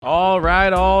All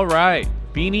right.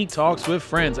 Feeney Talks with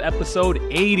Friends, episode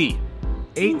 80.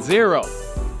 80.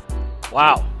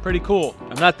 Wow. Pretty cool.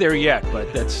 I'm not there yet,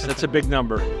 but that's a big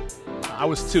number. I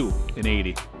was 2 in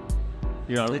 80.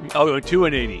 You know? Oh, 2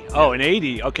 in 80. Oh, in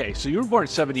 80. Okay, so you were born in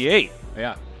 78.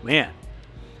 Yeah. Man.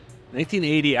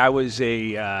 1980, I was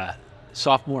a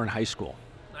sophomore in high school.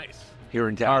 Nice. Here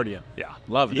in town. Hard you. Yeah.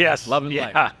 Love it. Yes. Loving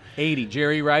yeah. life. 80.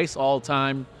 Jerry Rice,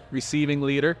 all-time receiving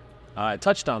leader.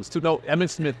 Touchdowns, too. No, Emmitt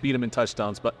Smith beat him in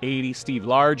touchdowns, but 80. Steve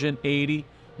Largent, 80.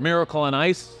 Miracle on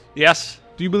Ice. Yes.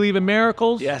 Do you believe in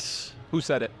miracles? Yes. Who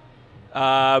said it?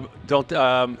 Not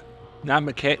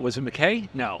McKay. Was it McKay?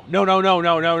 No.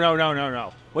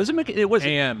 Was it McKay? It was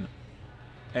A-M.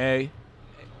 A.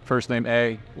 First name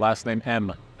A, last name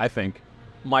M, I think.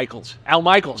 Michaels. Al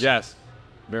Michaels. Yes.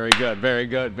 Very good.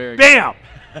 Bam!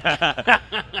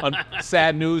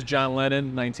 Sad news, John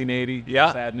Lennon, 1980.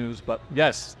 Yeah. Sad news, but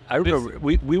yes. I remember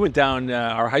we went down,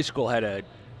 our high school had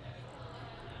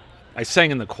I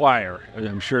sang in the choir.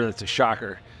 I'm sure that's a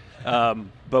shocker.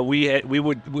 But we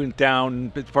went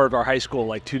down, it's part of our high school,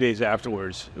 like 2 days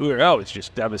afterwards. It's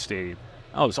just devastating.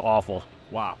 Oh, it was awful.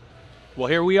 Wow. Well,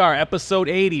 here we are, episode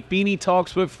 80, Feeney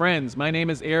Talks with Friends. My name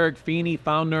is Eric Feeney,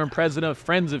 founder and president of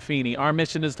Friends of Feeney. Our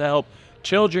mission is to help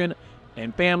children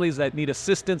and families that need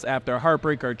assistance after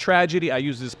heartbreak or tragedy. I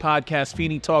use this podcast,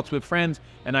 Feeney Talks with Friends,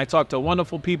 and I talk to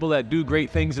wonderful people that do great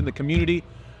things in the community.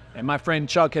 And my friend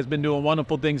Chuck has been doing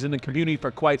wonderful things in the community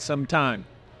for quite some time.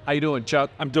 How you doing,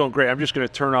 Chuck? I'm doing great. I'm just going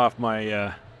to turn off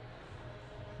my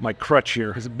my crutch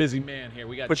here. He's a busy man here.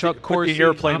 We got Put Chuck the Coursey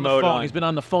airplane on the mode phone. on. He's been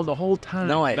on the phone the whole time.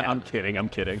 No, I'm kidding.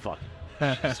 Fuck.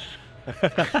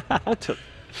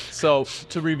 So,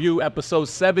 to review episode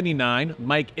 79,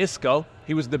 Mike Isco.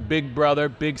 He was the big brother,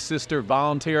 big sister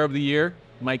volunteer of the year.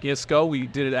 Mike Isco. We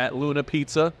did it at Luna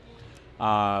Pizza.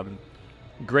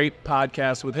 Great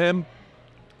podcast with him.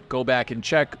 Go back and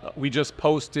check. We just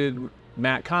posted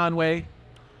Matt Conway.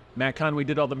 Matt Conway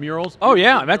did all the murals. Oh,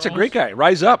 yeah. That's a great guy.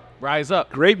 Rise Up.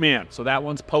 Great man. So that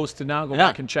one's posted now. Go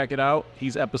back and check it out.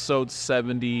 He's episode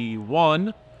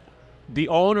 71. The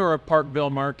owner of Parkville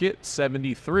Market,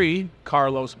 73,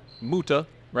 Carlos Muta,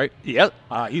 right? Yep.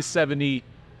 He's 70.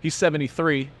 He's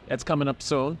 73. That's coming up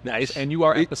soon. Nice. And you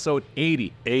are episode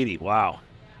 80. 80. Wow.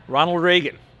 Ronald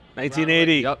Reagan,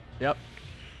 1980. Yep.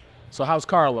 So how's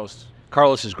Carlos?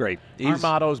 Carlos is great. Our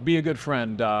motto is be a good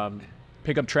friend.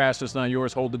 Pick up trash that's not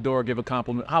yours. Hold the door. Give a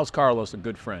compliment. How's Carlos a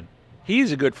good friend?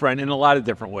 He's a good friend in a lot of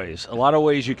different ways. A lot of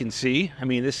ways you can see. I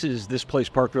mean, this place,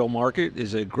 Parkville Market,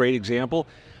 is a great example.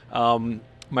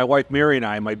 My wife Mary and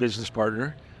I, my business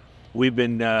partner, we've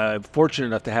been fortunate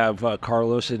enough to have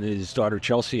Carlos and his daughter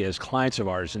Chelsea as clients of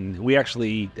ours, and we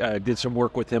actually did some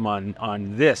work with him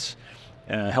on this,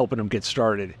 helping him get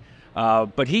started.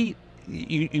 But you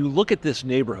look at this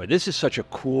neighborhood. This is such a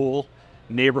cool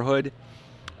neighborhood,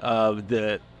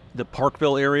 the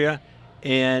Parkville area,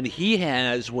 and he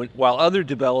has, while other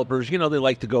developers, they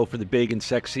like to go for the big and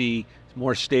sexy,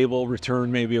 more stable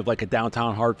return maybe of like a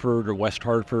downtown Hartford or West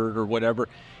Hartford or whatever.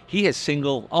 He has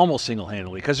almost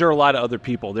single-handedly, because there are a lot of other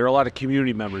people. There are a lot of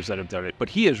community members that have done it, but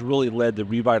he has really led the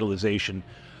revitalization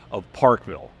of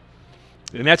Parkville.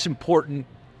 And that's important.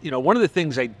 One of the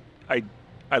things I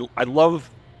love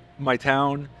my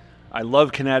town. I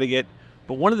love Connecticut.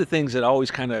 But one of the things that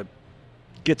always kind of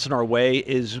gets in our way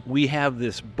is we have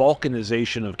this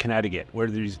balkanization of Connecticut, where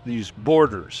there's these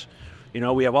borders.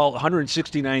 We have all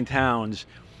 169 towns,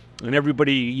 and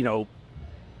everybody,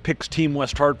 picks Team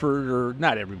West Hartford, or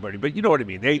not everybody, but you know what I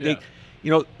mean.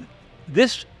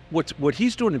 What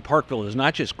he's doing in Parkville is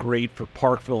not just great for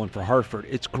Parkville and for Hartford.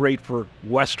 It's great for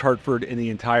West Hartford and the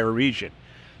entire region.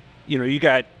 You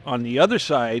got on the other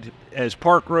side, as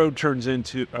Park Street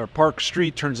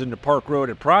turns into Park Road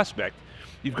at Prospect,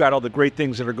 you've got all the great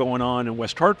things that are going on in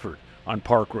West Hartford on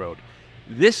Park Road.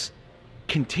 This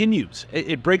continues.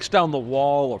 It breaks down the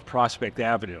wall of Prospect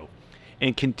Avenue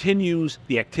and continues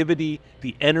the activity,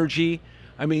 the energy.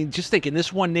 I mean, just think in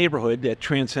this one neighborhood that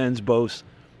transcends both,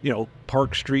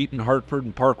 Park Street and Hartford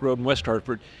and Park Road and West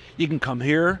Hartford. You can come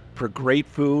here for great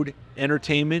food,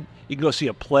 entertainment. You can go see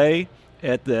a play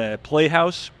at the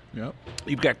Playhouse. Yep.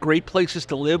 You've got great places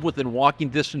to live within walking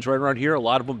distance right around here. A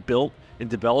lot of them built and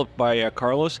developed by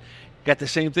Carlos. Got the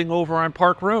same thing over on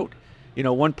Park Road.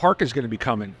 One park is going to be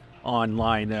coming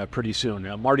online pretty soon,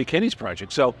 Marty Kenny's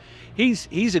project. So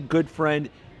he's a good friend,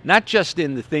 not just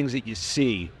in the things that you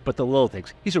see, but the little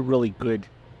things. He's a really good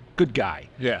guy.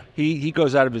 Yeah. He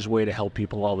goes out of his way to help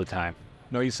people all the time.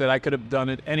 No, he said I could have done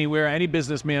it anywhere. Any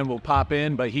businessman will pop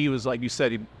in, but he was, like you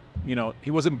said,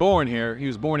 he wasn't born here. He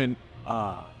was born in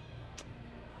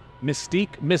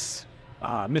misspoke.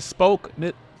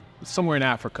 somewhere in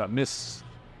Africa.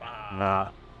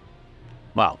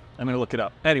 Wow. I'm going to look it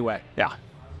up. Anyway. Yeah.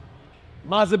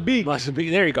 Mozambique.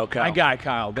 There you go, Kyle. My guy,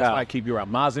 Kyle. That's why I keep you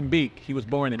around. Mozambique. He was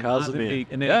born in Mozambique.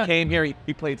 And then he came here.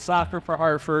 He played soccer for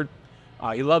Hartford.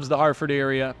 He loves the Hartford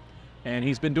area. And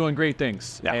he's been doing great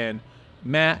things. Yeah. And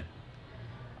Matt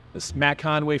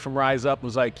Conway from Rise Up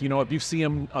was like, if you see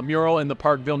a mural in the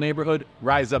Parkville neighborhood,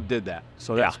 Rise Up did that.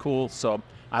 So that's cool. So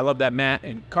I love that Matt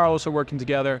and Carlos are working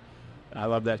together. I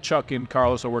love that Chuck and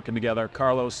Carlos are working together.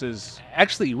 Carlos is...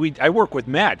 Actually, I work with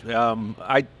Matt.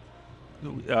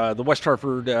 The West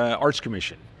Hartford Arts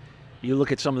Commission. You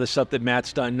look at some of the stuff that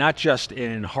Matt's done, not just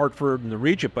in Hartford and the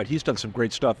region, but he's done some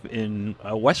great stuff in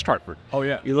West Hartford. Oh,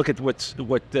 yeah. You look at what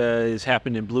has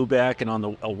happened in Blueback and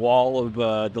on a wall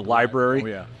of the library. Oh,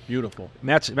 yeah. Beautiful.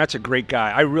 Matt's a great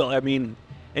guy.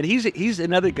 And he's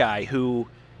another guy who,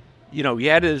 he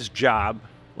had his job,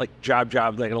 like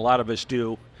a lot of us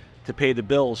do, to pay the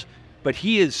bills, but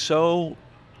he is so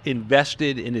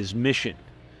invested in his mission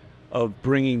of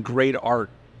bringing great art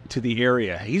to the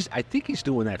area. I think he's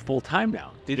doing that full time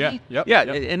now. Did he? Yep.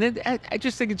 And I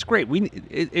just think it's great.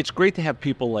 It's great to have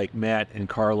people like Matt and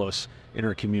Carlos in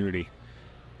our community.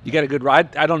 You got a good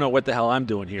ride. I don't know what the hell I'm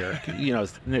doing here.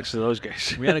 Next to those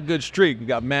guys. We had a good streak. We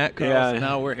got Matt, Carlos, and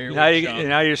now we're here.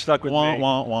 Now you're stuck with me.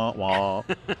 Wah.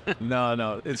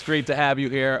 No. It's great to have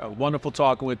you here. Wonderful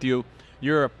talking with you.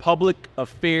 You're a public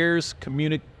affairs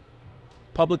communications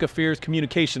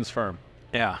firm.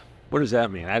 Yeah. What does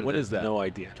that mean? What is that? No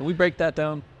idea. Can we break that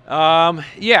down?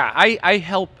 I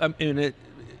help in it.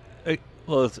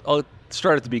 Well, I'll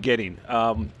start at the beginning.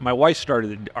 My wife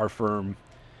started our firm,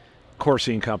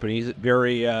 Coursey and Company,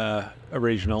 very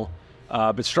original,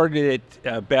 but started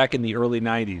it back in the early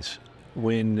 90s,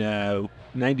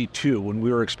 92, when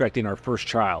we were expecting our first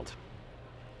child.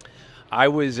 I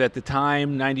was, at the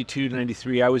time, 92 to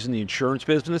 93, I was in the insurance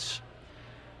business,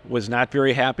 was not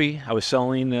very happy. I was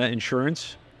selling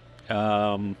insurance.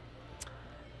 And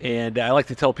I like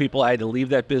to tell people I had to leave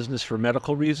that business for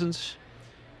medical reasons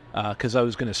because I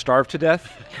was going to starve to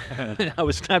death. I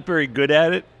was not very good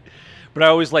at it, but I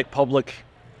always liked public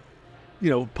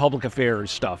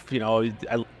affairs stuff. I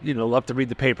love to read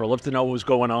the paper, love to know what was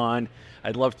going on.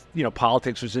 I'd love,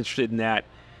 politics, was interested in that.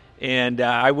 And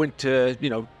I went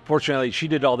to, fortunately, she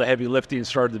did all the heavy lifting and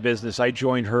started the business. I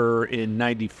joined her in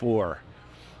 94.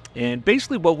 And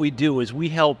basically what we do is we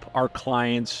help our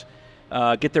clients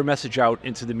get their message out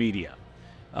into the media.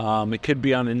 It could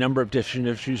be on a number of different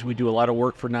issues. We do a lot of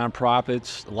work for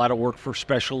nonprofits, a lot of work for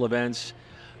special events.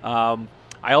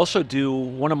 I also do,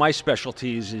 one of my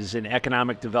specialties is in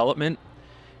economic development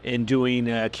and doing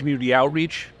community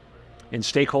outreach and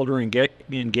stakeholder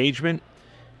engagement,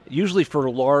 usually for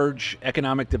large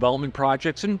economic development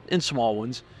projects and small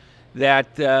ones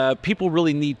that people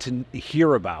really need to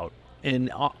hear about.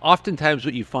 And oftentimes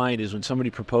what you find is when somebody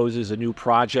proposes a new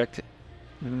project,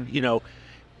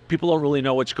 people don't really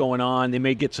know what's going on. They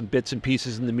may get some bits and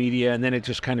pieces in the media, and then it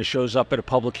just kind of shows up at a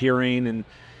public hearing, and,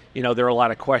 there are a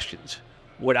lot of questions.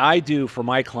 What I do for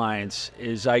my clients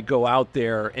is I go out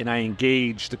there and I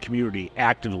engage the community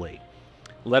actively.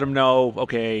 Let them know,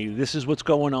 okay, this is what's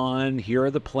going on. Here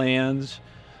are the plans.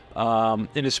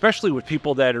 And especially with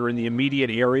people that are in the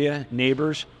immediate area,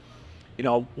 neighbors,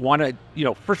 want to,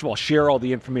 first of all, share all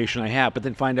the information I have, but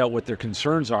then find out what their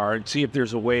concerns are and see if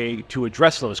there's a way to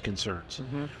address those concerns.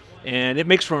 Mm-hmm. And it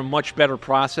makes for a much better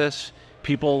process.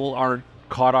 People aren't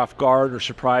caught off guard or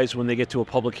surprised when they get to a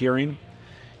public hearing.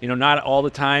 Not all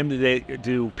the time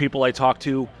do people I talk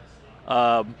to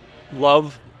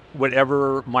love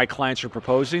whatever my clients are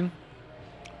proposing,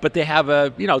 but they have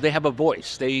a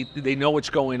voice. They know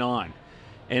what's going on.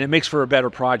 And it makes for a better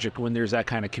project when there's that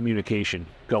kind of communication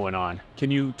going on.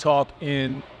 Can you talk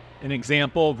in an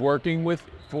example of working with,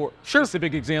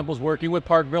 specific examples working with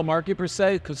Parkville Market per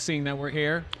se? Because seeing that we're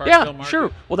here, Parkville Market.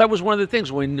 Sure. Well, that was one of the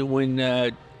things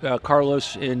when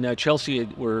Carlos and Chelsea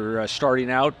were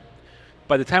starting out.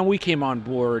 By the time we came on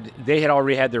board, they had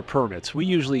already had their permits. We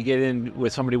usually get in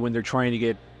with somebody when they're trying to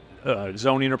get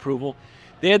zoning approval.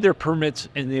 They had their permits,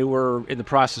 and they were in the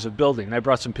process of building. And I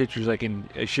brought some pictures I can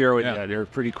share with you. They're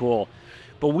pretty cool.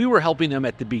 But we were helping them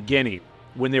at the beginning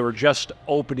when they were just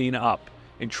opening up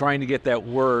and trying to get that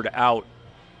word out,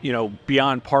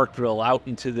 beyond Parkville, out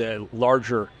into the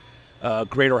larger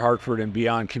greater Hartford and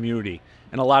beyond community.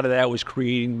 And a lot of that was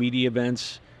creating media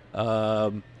events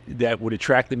that would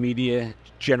attract the media,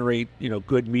 generate,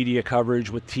 good media coverage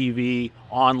with TV,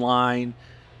 online,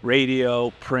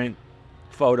 radio, print,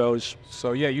 photos.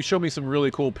 So you showed me some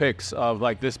really cool pics of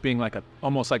like this being like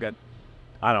almost like a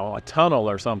tunnel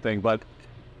or something, but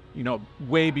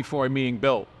way before it being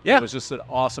built. Yeah. It was just an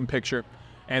awesome picture.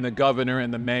 And the governor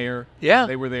and the mayor. Yeah.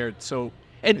 They were there. So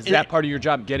And- is and- that part of your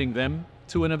job, getting them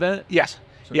to an event? Yes.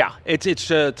 Yeah. It's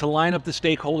to line up the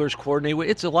stakeholders, coordinate.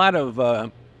 It's a lot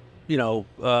of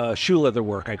shoe leather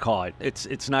work, I call it.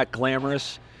 It's not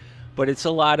glamorous, but it's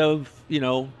a lot of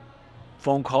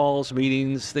phone calls,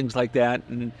 meetings, things like that.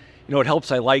 And it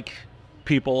helps. I like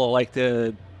people. I like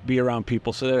to be around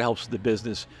people, so that helps the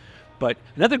business. But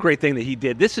another great thing that he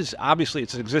did, this is obviously,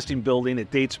 it's an existing building. It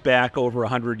dates back over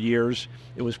 100 years.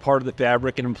 It was part of the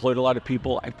fabric and employed a lot of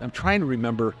people. I'm trying to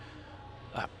remember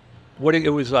what it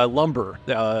was, lumber.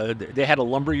 They had a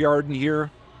lumber yard in here.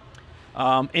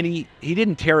 And he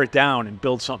didn't tear it down and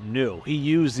build something new. He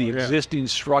used the existing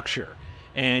structure.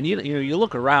 And you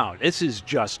look around, this is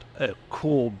just a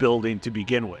cool building to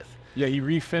begin with. Yeah, he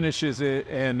refinishes it,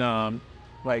 and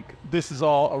this is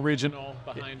all original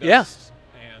behind us. Yes.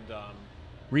 And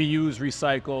reuse,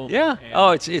 recycle. Yeah.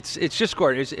 And It's just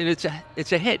gorgeous, and it's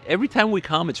a hit. Every time we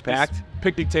come, it's packed. this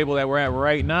picnic table that we're at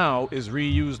right now is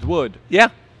reused wood. Yeah.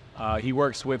 He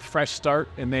works with Fresh Start,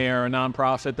 and they are a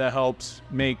nonprofit that helps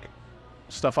make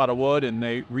stuff out of wood, and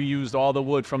they reused all the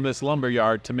wood from this lumber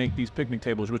yard to make these picnic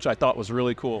tables, which I thought was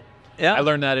really cool. Yeah. I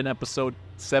learned that in episode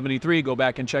 73. Go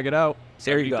back and check it out.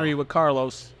 There you go. 73 with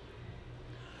Carlos.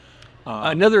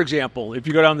 Another example, if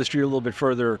you go down the street a little bit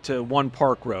further to One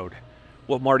Park Road,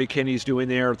 what Marty Kinney's doing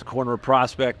there at the corner of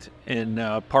Prospect and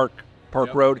Park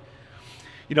Road.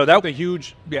 That The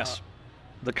huge. yes,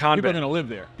 the People are convent. going to live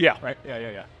there. Yeah. Right?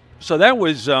 Yeah. So that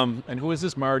was And who is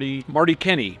this? Marty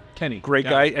Kenny. Kenny. Great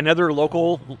Yeah. guy. Another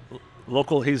local.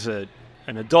 He's an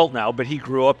adult now, but he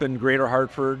grew up in Greater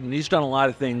Hartford, and he's done a lot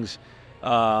of things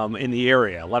in the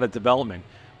area, a lot of development.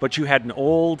 But you had an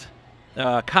old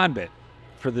convent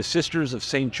for the Sisters of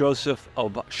St. Joseph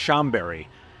of Chambéry,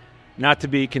 not to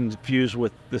be confused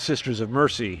with the Sisters of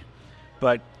Mercy.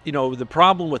 But, the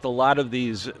problem with a lot of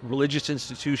these religious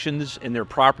institutions and their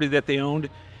property that they owned,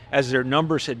 as their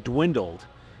numbers had dwindled,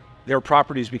 their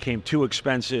properties became too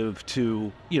expensive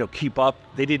to, keep up.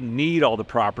 They didn't need all the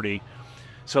property.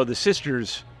 So the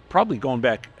sisters, probably going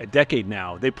back a decade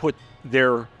now, they put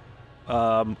their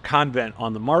convent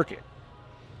on the market.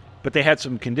 But they had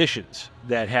some conditions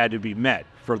that had to be met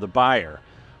for the buyer.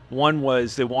 One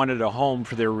was they wanted a home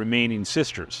for their remaining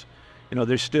sisters.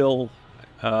 There's still,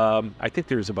 I think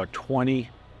there's about 20,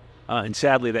 and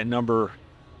sadly that number,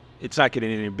 it's not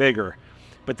getting any bigger,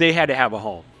 but they had to have a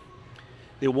home.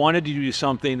 They wanted to do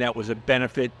something that was a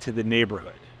benefit to the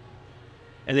neighborhood.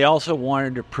 And they also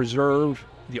wanted to preserve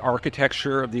the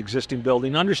architecture of the existing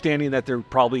building, understanding that there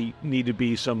probably need to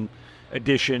be some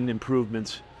addition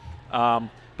improvements.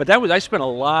 But I spent a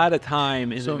lot of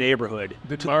time in the neighborhood.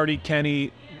 Did Marty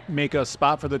Kenny make a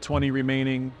spot for the 20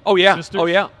 remaining sisters? Oh,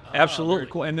 yeah. Oh, Absolutely.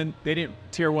 very cool. And then they didn't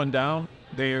tear one down?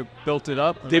 They built it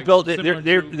up? They built it.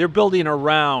 They're building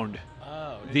around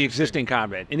the existing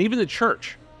convent. And even the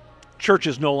church. Church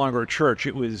is no longer a church.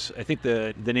 It was, I think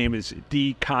the name is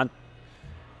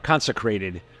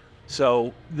consecrated.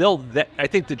 So I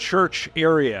think the church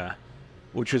area,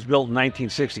 which was built in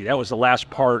 1960, that was the last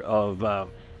part of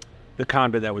the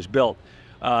convent that was built.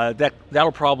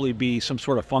 That'll probably be some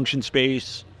sort of function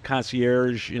space,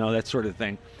 concierge, that sort of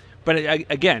thing. But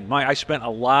again, I spent a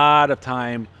lot of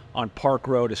time on Park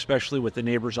Road, especially with the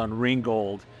neighbors on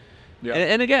Ringgold. Yeah.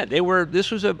 And again, this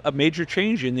was a major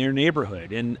change in their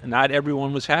neighborhood, and not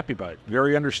everyone was happy about it.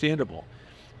 Very understandable.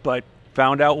 But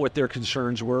found out what their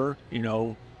concerns were,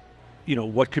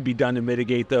 what could be done to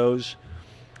mitigate those.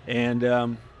 And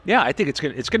I think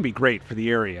it's gonna be great for the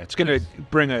area. It's gonna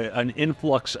bring an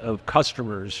influx of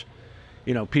customers,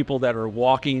 people that are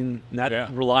walking, not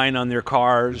relying on their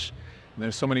cars. And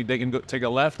there's so many, they can go take a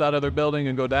left out of their building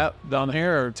and go down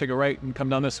here, or take a right and come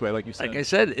down this way, like you said. Like I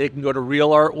said, it can go to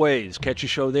Real Art Ways, catch a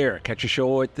show there, catch a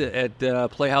show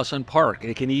at Playhouse on Park.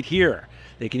 They can eat here.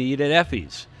 They can eat at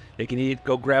Effie's. They can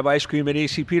go grab ice cream at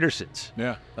AC Peterson's.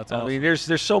 Yeah, that's awesome. I mean,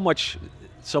 there's so much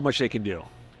they can do.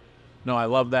 No, I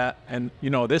love that. And,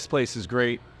 this place is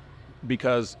great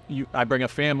because I bring a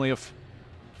family of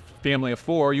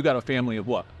 4. You got a family of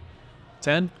what?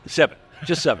 10? 7.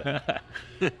 Just 7.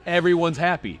 Everyone's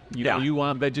happy. You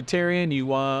want vegetarian, you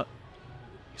want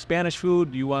Spanish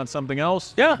food, you want something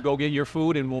else? Yeah. Go get your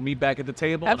food and we'll meet back at the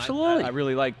table. Absolutely. I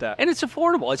really like that. And it's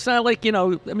affordable. It's not like,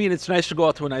 it's nice to go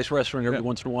out to a nice restaurant every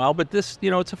once in a while, but this,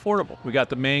 it's affordable. We got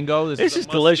the mango. This is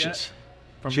delicious.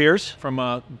 Cheers.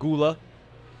 From Gula.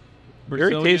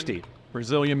 Very tasty.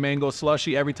 Brazilian mango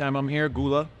slushy. Every time I'm here,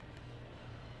 Gula.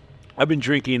 I've been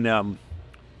drinking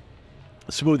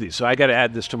smoothies, so I got to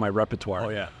add this to my repertoire. Oh,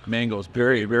 yeah. Mango's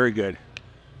very, very good.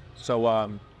 So, all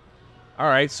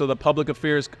right. So the public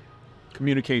affairs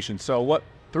communication. So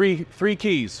Three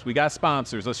keys. We got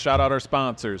sponsors. Let's shout out our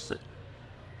sponsors.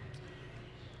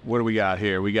 What do we got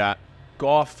here? We got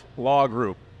Golf Law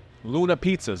Group. Luna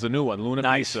Pizza is a new one. Luna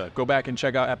Nice. Pizza. Go back and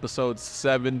check out episode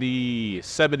 70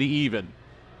 even.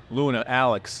 Luna,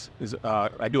 Alex.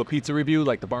 I do a pizza review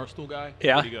like the Barstool guy.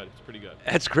 Yeah. Pretty good. It's pretty good.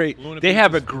 That's great. Luna They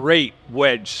have a Pizza's- great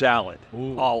wedge salad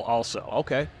Ooh. also.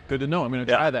 Okay. Good to know. I'm going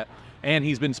to Yeah. try that. And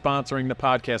he's been sponsoring the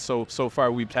podcast. So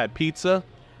far we've had pizza,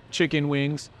 chicken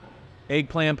wings,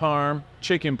 eggplant parm,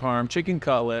 chicken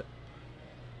cutlet,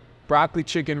 broccoli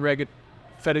chicken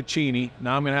fettuccine.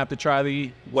 Now I'm going to have to try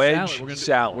the Wedge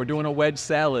salad. We're doing a wedge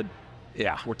salad.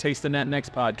 Yeah. We're tasting that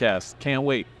next podcast. Can't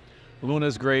wait.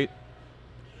 Luna's great.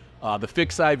 The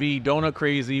Fix IV, Donut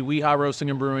Crazy, Weehaw Roasting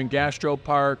and Brewing, Gastro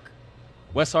Park,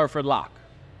 West Hartford Lock.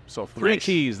 So 3 Nice.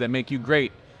 keys that make you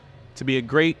great to be a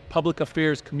great public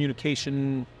affairs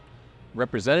communication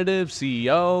representative,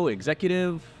 CEO,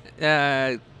 executive,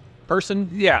 person.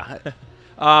 Yeah.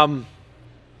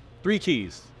 3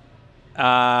 keys.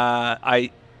 I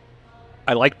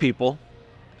like people.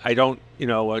 I don't,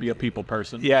 Be a people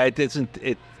person. yeah,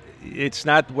 it's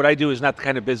not, what I do is not the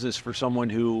kind of business for someone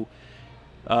who,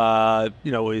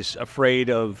 is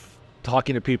afraid of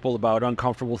talking to people about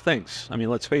uncomfortable things. I mean,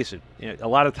 let's face it. A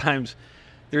lot of times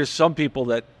there's some people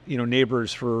that,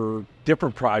 neighbors for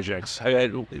different projects. I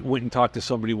went and talked to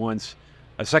somebody once,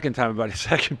 a second time about a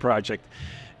second project,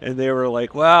 and they were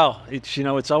like, wow,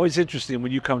 it's always interesting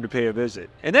when you come to pay a visit.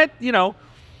 And that,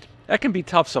 that can be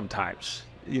tough sometimes,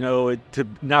 to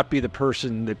not be the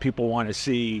person that people want to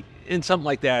see in something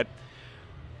like that.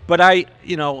 But I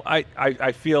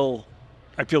feel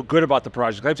good about the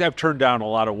project. I've turned down a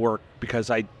lot of work because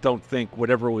I don't think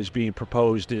whatever was being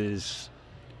proposed is,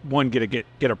 one, get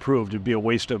approved. It'd be a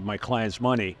waste of my client's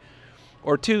money,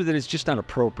 or 2, that it's just not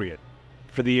appropriate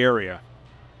for the area.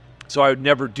 So I would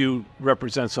never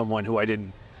represent someone who I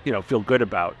didn't, feel good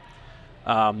about.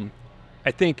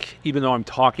 I think even though I'm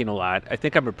talking a lot, I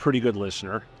think I'm a pretty good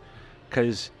listener,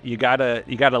 because you gotta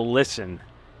listen,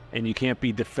 and you can't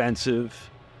be defensive.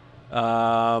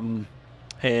 You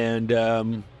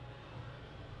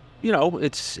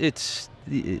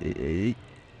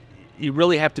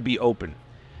really have to be open.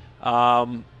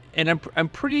 And I'm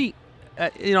pretty,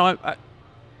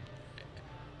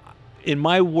 in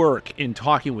my work, in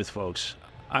talking with folks,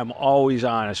 I'm always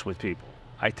honest with people.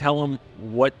 I tell them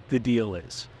what the deal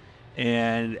is.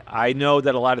 And I know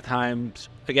that a lot of times,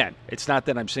 again, it's not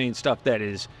that I'm saying stuff that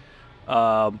is,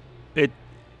 it's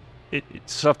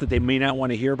stuff that they may not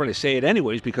want to hear, but I say it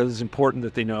anyways because it's important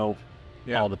that they know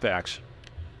all the facts.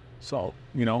 So,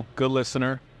 good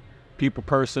listener, people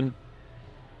person,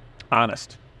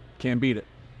 honest. Can't beat it.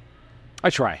 I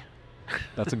try.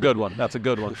 That's a good one.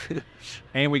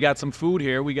 And we got some food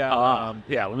here. We got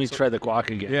let me try the guac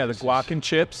again. Yeah, the guac and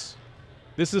chips.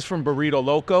 This is from Burrito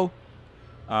Loco.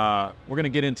 We're going to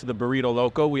get into the Burrito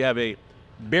Loco. We have a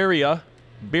birria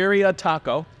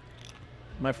taco.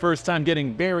 My first time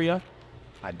getting birria.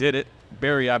 I did it.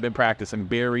 Birria, I've been practicing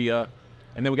birria.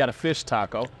 And then we got a fish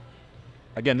taco.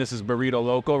 Again, this is Burrito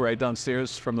Loco right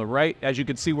downstairs from the right. As you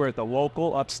can see, we're at the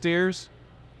Local upstairs.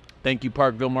 Thank you,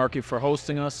 Parkville Market, for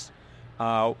hosting us.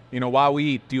 While we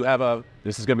eat,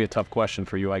 this is going to be a tough question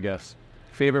for you, I guess.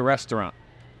 Favorite restaurant?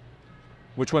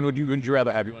 Which one would you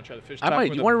rather have? You want to try the fish taco? I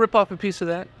might. You want to rip off a piece of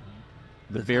that?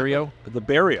 The birria? The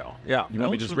barrio. Yeah. You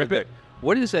want me to just rip it?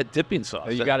 What is that dipping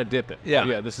sauce? You got to dip it. Yeah.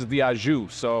 Yeah, this is the au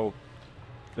jus. So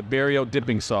the barrio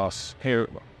dipping sauce. Here,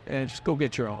 and just go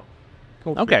get your own.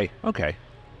 Okay.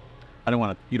 I don't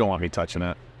want to. You don't want me touching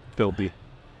that. Filthy.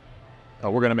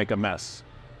 Oh, we're gonna make a mess.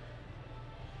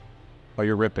 Oh,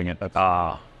 you're ripping it. That's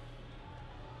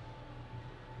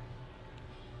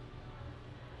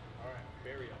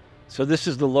So this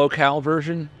is the locale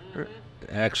version? Mm-hmm.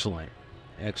 Excellent.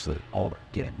 Oh,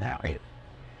 get it now.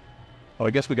 Oh,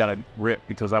 I guess we gotta rip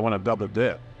because I want to double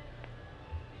dip.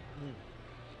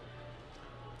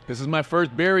 This is my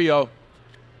first barrio.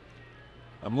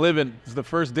 I'm living. This is the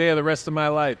first day of the rest of my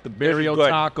life. The barrio good.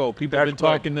 taco. People have been That's good.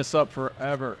 talking this up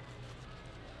forever.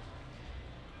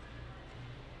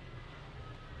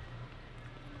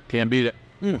 Can't beat it.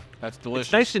 That's delicious.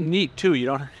 It's nice and neat too.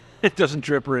 It doesn't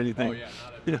drip or anything. Oh, yeah.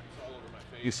 Not it's all over my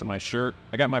face and my shirt.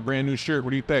 I got my brand new shirt. What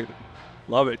do you think?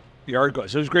 Love it. Yard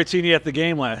goats. It was great seeing you at the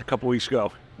game a couple weeks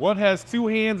ago. What has 2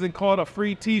 hands and caught a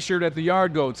free T-shirt at the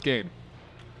Yard Goats game?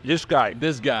 This guy.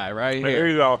 This guy right here. There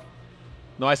you go.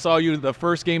 No, I saw you the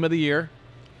first game of the year.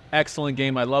 Excellent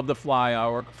game. I love the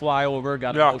flyover.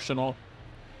 Got emotional.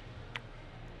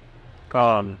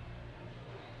 Have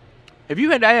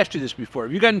you I asked you this before.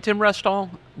 Have you gotten Tim Rustall?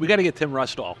 We got to get Tim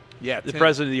Rustall. Yeah, the Tim.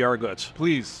 president of the Yard Goats.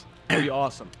 Please. That'd be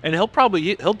awesome. And he'll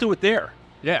do it there.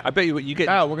 Yeah. I bet you get.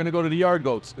 Kyle, we're going to go to the Yard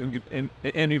Goats and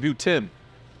interview Tim.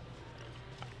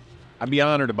 I'd be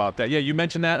honored about that. Yeah, you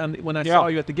mentioned that when I saw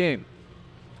you at the game.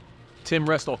 Tim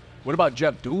Resto. What about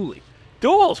Jeff Dooley?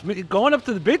 Duels, going up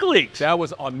to the big leagues. That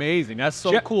was amazing. That's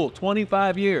so cool.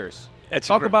 25 years.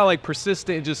 Talk about like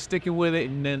persistent and just sticking with it,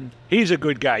 and then he's a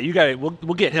good guy. You got it. We'll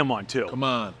get him on too. Come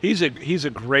on. He's a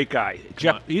great guy.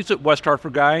 Jeff, he's a West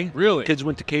Hartford guy. Really? Kids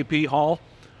went to KP Hall.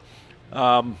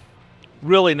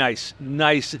 Really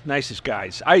nicest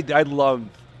guys. I love.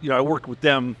 I worked with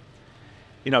them.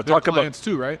 Talk clients about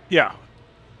too, right? Yeah,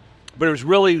 but it was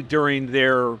really during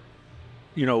their,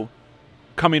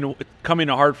 coming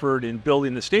to Hartford and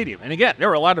building the stadium. And again, there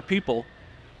were a lot of people,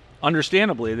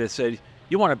 understandably, that said,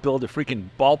 "You want to build a freaking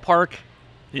ballpark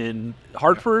in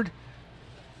Hartford?"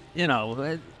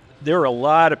 There were a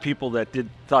lot of people that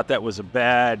thought that was a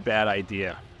bad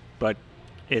idea. But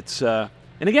it's and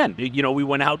again, we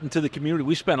went out into the community.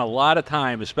 We spent a lot of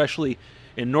time, especially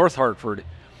in North Hartford,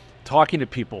 talking to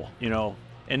people.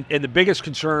 And the biggest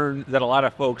concern that a lot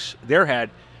of folks there had,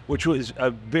 which was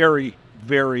a very,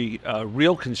 very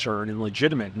real concern and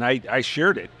legitimate, and I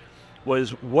shared it,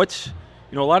 was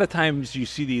a lot of times you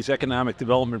see these economic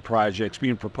development projects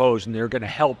being proposed, and they're going to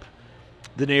help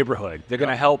the neighborhood. They're going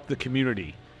to help the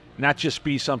community, not just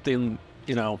be something,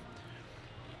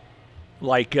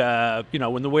 like,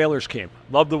 when the Whalers came.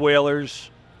 Love the Whalers.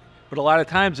 But a lot of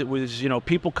times it was,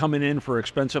 people coming in for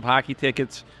expensive hockey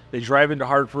tickets. They drive into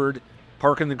Hartford,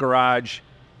 park in the garage,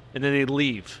 and then they'd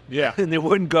leave. Yeah. And they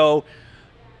wouldn't go,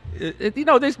 they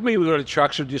maybe go to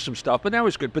trucks or do some stuff, but that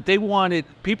was good. But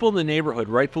people in the neighborhood,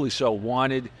 rightfully so,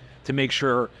 wanted to make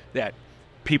sure that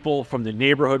people from the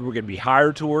neighborhood were going to be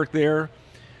hired to work there.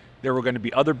 There were going to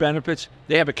be other benefits.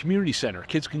 They have a community center.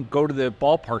 Kids can go to the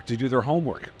ballpark to do their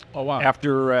homework. Oh, wow.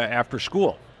 After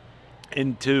school.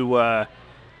 And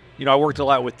I worked a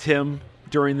lot with Tim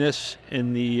during this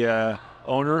and the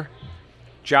owner,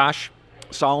 Josh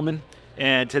Solomon.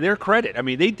 And to their credit,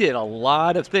 they did a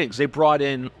lot of things. They brought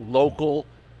in local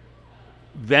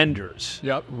vendors,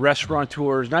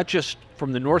 restaurateurs, not just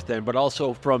from the north end, but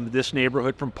also from this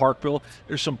neighborhood, from Parkville.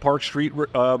 There's some Park Street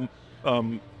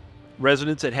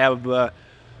residents that have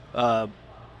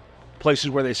places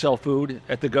where they sell food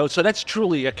at the Goat. So that's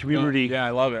truly a community. Yeah,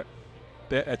 I love it.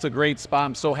 It's a great spot.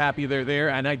 I'm so happy they're there.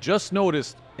 And I just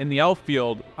noticed in the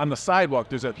outfield on the sidewalk,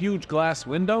 there's a huge glass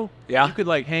window. Yeah. You could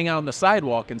hang out on the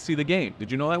sidewalk and see the game. Did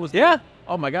you know that was? Yeah.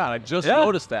 Oh my God, I just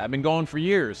noticed that. I've been going for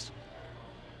years.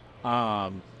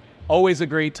 Always a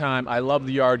great time. I love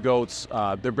the Yard Goats.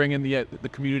 They're bringing the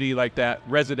community, like that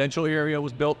residential area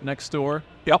was built next door.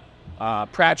 Yep.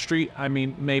 Pratt Street,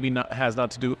 maybe has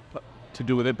not to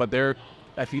do with it, but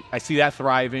I see that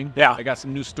thriving. Yeah. I got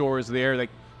some new stores there.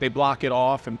 They block it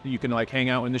off, and you can hang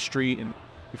out in the street and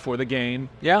before the game.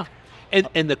 Yeah,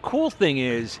 and the cool thing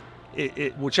is,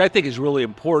 which I think is really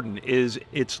important, is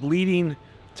it's leading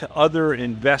to other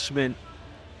investment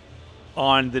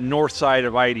on the north side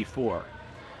of I-84.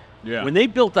 Yeah. When they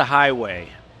built the highway,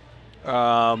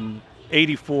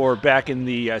 84 back in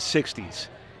the 60s,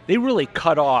 they really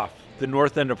cut off the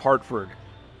north end of Hartford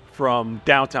from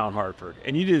downtown Hartford,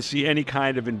 and you didn't see any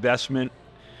kind of investment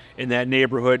in that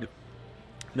neighborhood.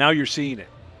 Now you're seeing it,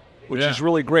 which is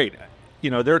really great.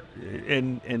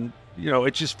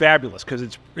 It's just fabulous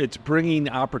because it's bringing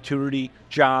opportunity,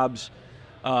 jobs.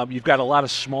 You've got a lot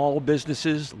of small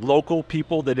businesses, local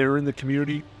people that are in the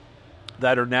community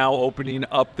that are now opening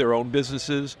up their own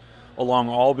businesses along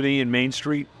Albany and Main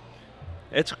Street.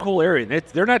 It's a cool area.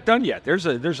 They're not done yet. There's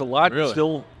a lot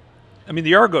still.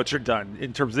 The Argots are done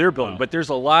in terms of their building, but there's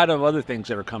a lot of other things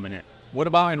that are coming in. What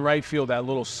about in right field, that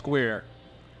little square?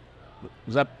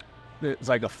 It's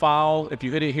like a foul. If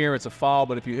you hit it here, it's a foul,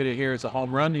 but if you hit it here, it's a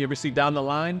home run. You ever see down the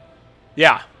line?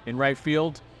 Yeah. In right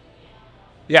field?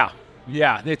 Yeah.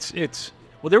 Yeah. It's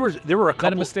there were a couple. Is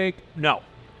that a mistake? No.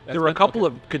 There were a couple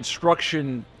of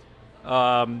construction,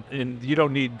 and I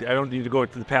don't need to go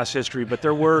into the past history, but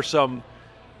there were some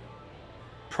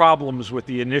problems with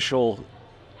the initial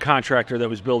contractor that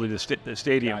was building the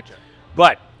stadium. Gotcha.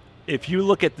 But if you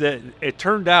look at it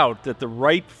turned out that the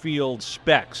right field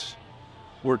specs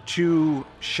were too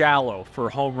shallow for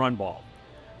home run ball.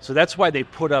 So that's why they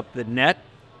put up the net.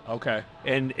 Okay.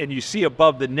 And you see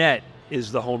above the net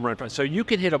is the home run. So you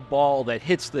can hit a ball that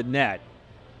hits the net,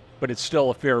 but it's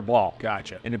still a fair ball.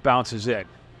 Gotcha. And it bounces in.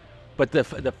 But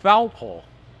the foul pole,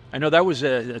 I know that was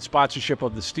a sponsorship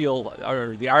of the steel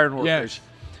or the iron workers. Yes.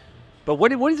 But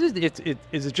what is it?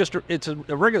 Is it just it's a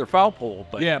regular foul pole?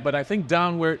 But yeah, but I think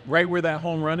down right where that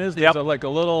home run is, there's a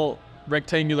little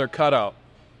rectangular cutout.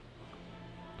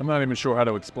 I'm not even sure how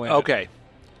to explain it. Okay.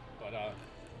 But,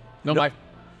 no, my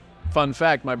fun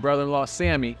fact, my brother-in-law,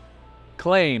 Sammy,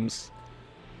 claims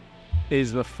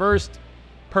is the first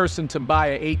person to buy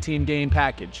an 18-game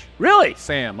package. Really?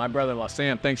 Sam, my brother-in-law.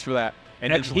 Sam, thanks for that.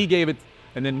 And then Excellent. he gave it,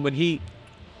 and then when he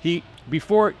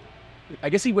before, I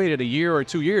guess he waited a year or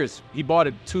 2 years. He bought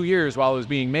it 2 years while it was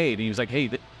being made. And he was like, hey,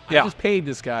 I just paid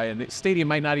this guy, and the stadium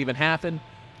might not even happen,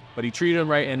 but he treated him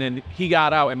right. And then he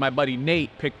got out, and my buddy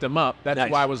Nate picked him up. That's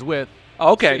who I was with.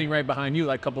 Okay. Sitting right behind you,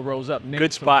 like a couple rows up.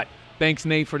 Good spot. Thanks,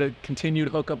 Nate, for the continued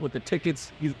hookup with the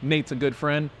tickets. Nate's a good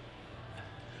friend.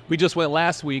 We just went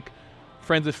last week.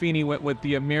 Friends of Feeney went with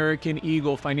the American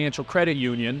Eagle Financial Credit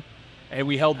Union, and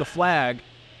we held the flag.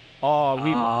 We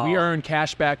earned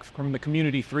cash back from the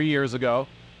community 3 years ago.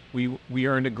 We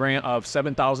earned a grant of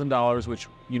 $7,000, which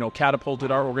catapulted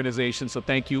our organization. So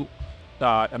thank you,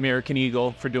 American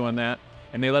Eagle, for doing that.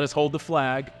 And they let us hold the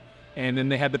flag, and then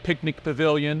they had the picnic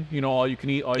pavilion. All you can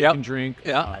eat, all you can drink.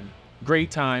 Yeah.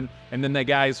 Great time. And then the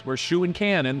guys were shooing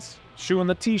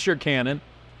the T-shirt cannon.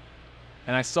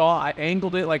 And I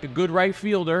angled it like a good right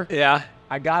fielder. Yeah.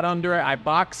 I got under it. I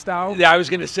boxed out. Yeah, I was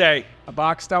going to say. I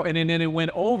boxed out, and then it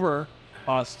went over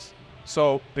us.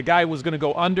 So the guy was going to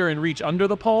go under and reach under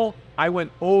the pole. I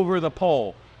went over the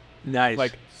pole. Nice.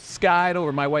 Like skied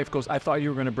over. My wife goes, I thought you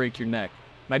were going to break your neck.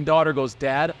 My daughter goes,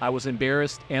 Dad, I was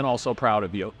embarrassed and also proud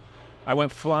of you. I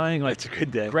went flying like, it's a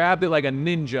good day. Grabbed it like a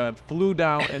ninja, flew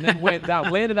down, and then went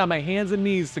down, landed on my hands and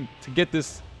knees to get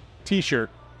this T-shirt.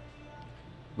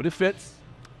 But it fits.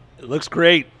 It looks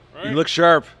great. Right. You look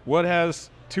sharp. What has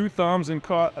 2 thumbs and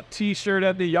caught a T-shirt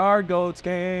at the Yard Goats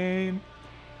game?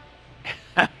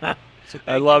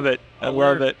 I love it. I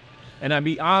love it. And I'd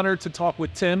be honored to talk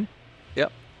with Tim.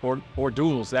 Yep. Or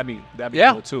Duels. That'd be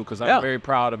Yeah. cool too, because I'm very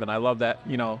proud of him. I love that.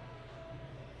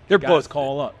 They're guys both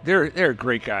call up. They're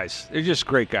great guys. They're just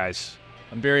great guys.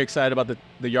 I'm very excited about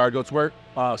the Yard Goats work.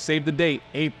 Save the date,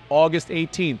 August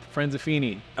 18th, Friends of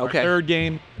Feeney. Okay. Our third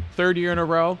game, third year in a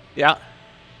row. Yeah.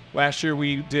 Last year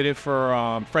we did it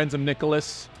for Friends of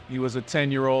Nicholas. He was a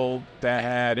 10-year-old that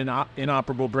had an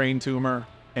inoperable brain tumor,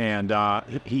 and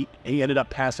he ended up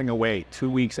passing away 2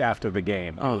 weeks after the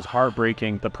game. It was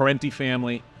heartbreaking. The Parenti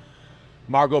family,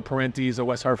 Margot Parenti is a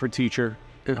West Hartford teacher.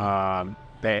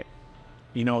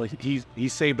 He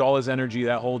saved all his energy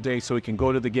that whole day so he can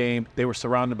go to the game. They were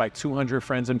surrounded by 200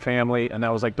 friends and family, and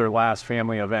that was like their last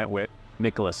family event with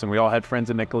Nicholas, and we all had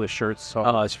Friends of Nicholas shirts. So,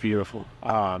 that's beautiful.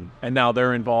 And now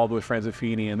they're involved with Friends of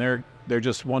Feeney, and they're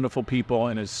just wonderful people,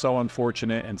 and it's so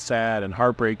unfortunate and sad and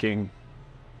heartbreaking.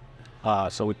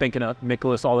 So we're thinking of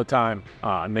Nicholas all the time.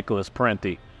 Nicholas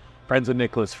Parenti, Friends of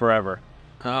Nicholas forever.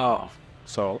 Oh,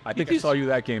 so I think I saw you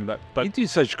that game, but you do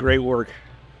such great work.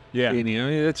 Yeah, Feeney. I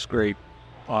mean, that's great.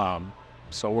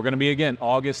 So we're gonna be again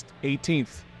August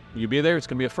 18th. You be there? It's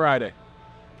gonna be a Friday.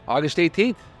 August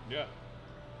 18th. Yeah.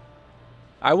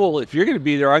 I will. If you're going to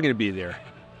be there, I'm going to be there.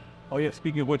 Oh yeah.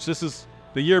 Speaking of which, this is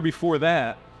the year before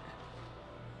that.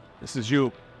 This is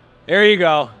you, There you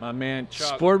go. my man.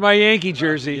 Chuck. Sport my Yankee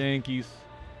jersey. Yankees.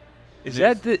 Is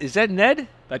that Ned?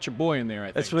 That's your boy in there, I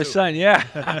think. That's my too. son.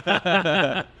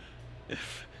 Yeah.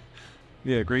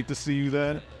 Yeah, great to see you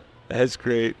then. That's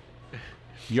great.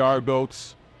 Yard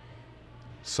Goats.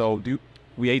 So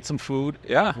we ate some food.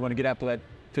 Yeah. You want to get after that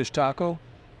fish taco?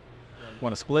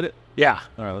 Want to split it? Yeah.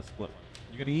 All right, let's split one.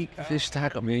 You gonna eat? Kyle? Fish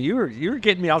taco, man. You were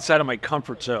getting me outside of my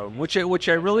comfort zone, which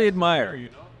I really admire. You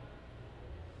know?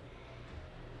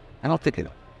 I don't think it.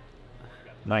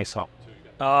 Nice hump.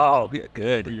 Oh, yeah,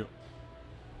 good. For you.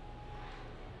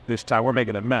 This time we're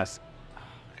making a mess.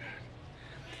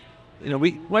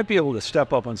 We might be able to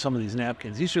step up on some of these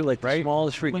napkins. These are like the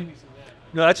smallest freaking.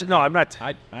 No, I'm not.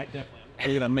 I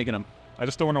definitely. I'm making them. I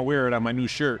just don't want to wear it on my new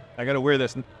shirt. I got to wear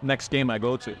this next game I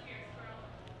go to.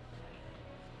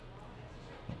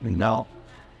 No.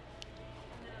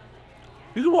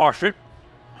 You can wash it.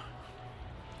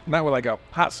 Not with like a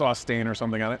hot sauce stain or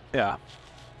something on it. Yeah.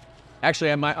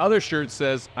 Actually, my other shirt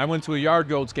says I went to a Yard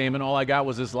Goats game and all I got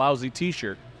was this lousy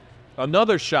T-shirt.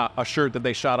 Another a shirt that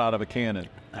they shot out of a cannon.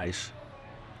 Nice.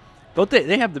 Don't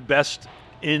they have the best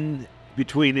in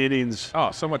between innings?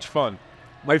 Oh, so much fun.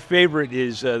 My favorite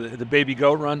is the Baby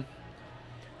Goat Run,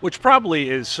 which probably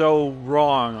is so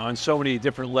wrong on so many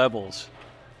different levels.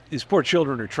 These poor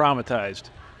children are traumatized.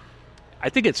 I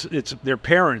think it's their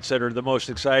parents that are the most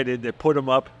excited that put them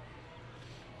up.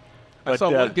 I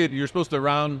saw one kid, you're supposed to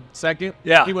round second.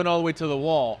 Yeah. He went all the way to the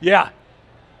wall. Yeah.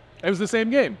 It was the same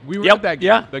game. We were Yep, at that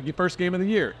game, yeah. the first game of the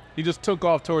year. He just took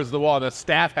off towards the wall. The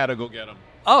staff had to go get him.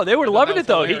 Oh, they were loving that it,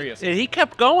 though. was hilarious. He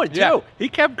kept going, too. Yeah. He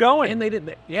kept going. And they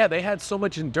didn't. Yeah, they had so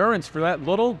much endurance for that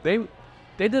little. They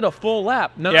did a full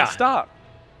lap, non-stop.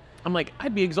 I'm like,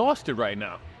 I'd be exhausted right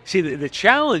now. See, the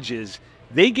challenge is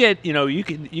they get, you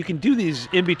can do these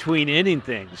in between inning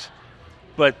things,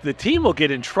 but the team will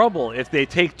get in trouble if they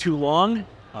take too long.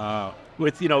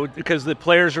 With because the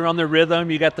players are on their rhythm,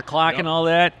 you got the clock and all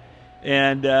that,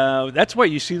 and that's why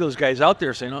you see those guys out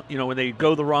there saying, when they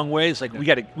go the wrong way, it's like we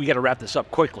got to wrap this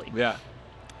up quickly. Yeah.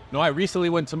 No, I recently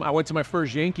went to my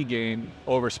first Yankee game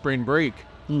over spring break.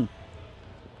 It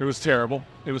was terrible.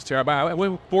 I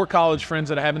went with 4 college friends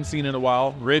that I haven't seen in a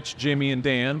while: Rich, Jimmy, and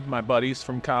Dan, my buddies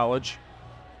from college.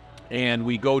 And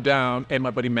we go down, and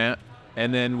my buddy Matt,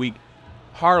 and then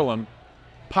Harlem,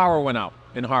 power went out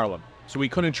in Harlem. So we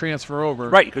couldn't transfer over.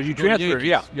 Right, because you transferred,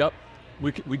 yeah. Yep.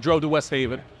 We drove to West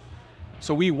Haven.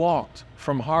 So we walked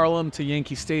from Harlem to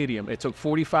Yankee Stadium. It took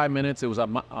 45 minutes. It was a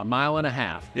mile and a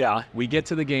half. Yeah. We get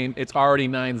to the game. It's already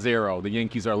 9-0. The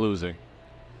Yankees are losing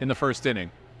in the first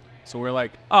inning. So we're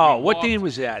like, what game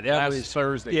was that? That was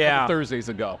Thursday. Yeah. A couple Thursdays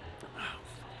ago.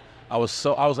 I was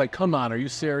like, come on, are you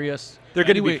serious? They're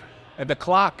going to be. At the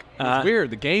clock, it was weird.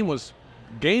 The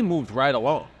game moved right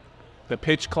along. The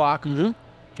pitch clock. Mm-hmm.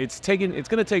 It's going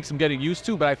to take some getting used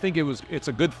to, but I think it's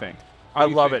a good thing. I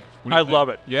love it.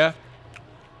 Yeah.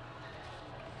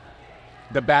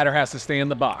 The batter has to stay in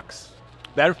the box.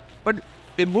 But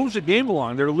it moves the game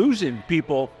along. They're losing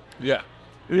people. Yeah.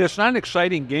 It's not an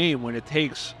exciting game when it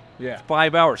takes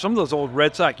 5 hours. Some of those old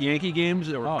Red Sox Yankee games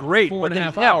were great.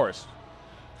 4.5 hours.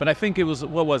 But I think it was,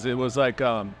 what was it? It was like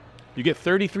you get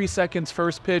 33 seconds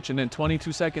first pitch and then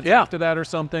 22 seconds after that or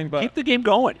something. But keep the game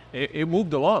going. It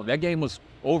moved along. That game was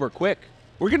over quick.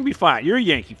 We're going to be fine. You're a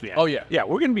Yankee fan. Oh, yeah. Yeah,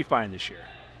 we're going to be fine this year.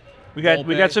 We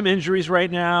got some injuries right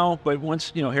now, but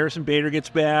once, Harrison Bader gets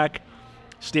back,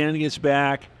 Stanley gets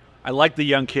back, I like the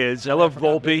young kids. I love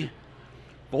Volpe.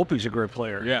 Volpe's a great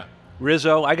player. Yeah.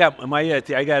 Rizzo, I got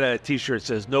a T-shirt that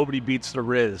says "Nobody beats the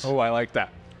Riz." Oh, I like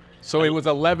that. So it was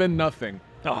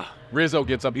 11-0. Rizzo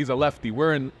gets up. He's a lefty.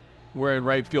 We're in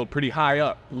right field, pretty high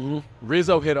up. Mm-hmm.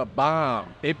 Rizzo hit a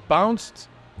bomb. It bounced.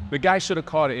 The guy should have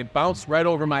caught it. It bounced right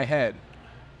over my head.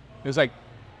 It was like,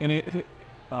 and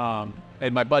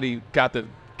my buddy got the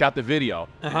video.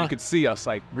 You could see us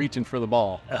like reaching for the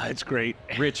ball. It's great.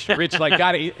 Rich like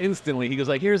got it instantly. He goes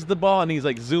like, "Here's the ball," and he's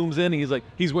like zooms in. And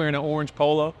he's wearing an orange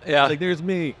polo. Yeah, he's like, "There's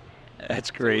me." That's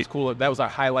great. So it was cool. That was our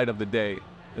highlight of the day.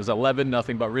 It was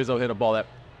 11-0, but Rizzo hit a ball that.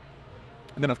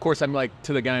 And then of course I'm like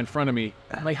to the guy in front of me.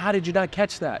 I'm like, "How did you not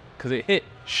catch that?" Because it hit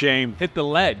the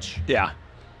ledge. Yeah.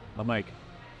 I'm like,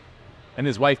 and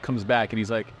his wife comes back and he's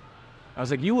like, I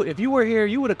was like, if you were here,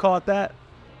 you would have caught that.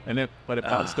 But it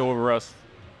bounced over us.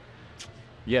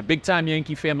 Yeah, big time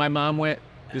Yankee fan. My mom went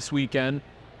this weekend.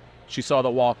 She saw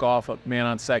the walk off, a man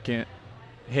on second,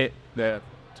 hit the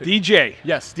DJ.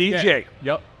 Yes, DJ.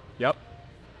 Yeah. Yep.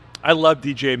 I love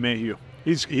DJ Mayhew.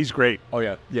 He's great. Oh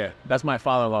yeah. That's my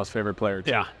father-in-law's favorite player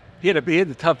too. Yeah, he had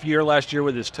a tough year last year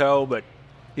with his toe, but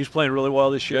he's playing really well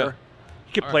this year. Yeah.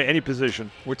 He can play any position.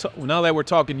 Now that we're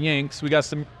talking Yanks, I got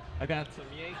some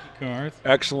Yankee cards.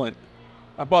 Excellent.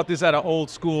 I bought this at an old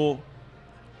school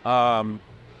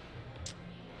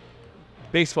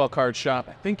baseball card shop,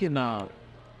 I think in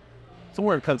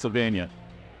somewhere in Pennsylvania.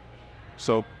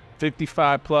 So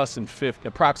 55 plus and 50,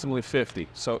 approximately 50.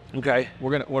 So okay,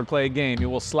 we're gonna play a game. You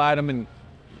will slide them and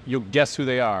you'll guess who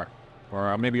they are,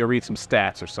 or maybe you'll read some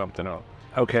stats or something.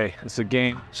 Okay, it's a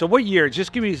game. So what year?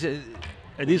 Just give me.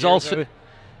 Are these also?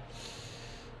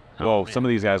 Whoa, some of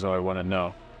these guys I want to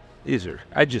know.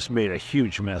 I just made a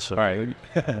huge mess of. All right.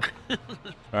 All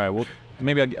right. Well,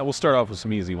 maybe we'll start off with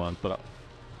some easy ones, but.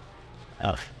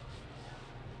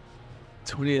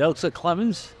 Tony Elsa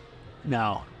Clemens?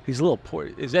 No, he's a little poor.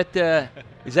 Is that a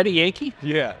Yankee?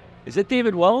 Yeah. Is that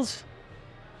David Wells?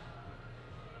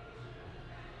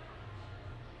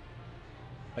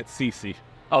 That's CeCe.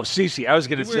 Oh, CeCe. I was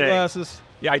going to say. Wear glasses?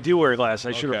 Yeah, I do wear glasses.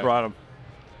 I should have brought them.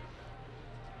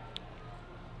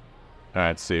 All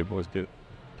right, see. Boys do.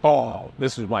 Oh,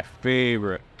 this is my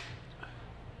favorite.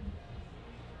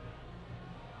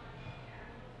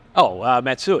 Oh,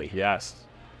 Matsui. Yes.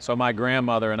 So my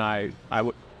grandmother and I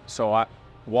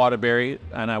Waterbury,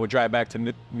 and I would drive back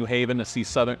to New Haven to see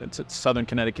Southern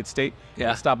Connecticut State.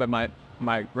 Yeah. I'd stop at my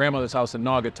grandmother's house in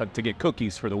Naugatuck to get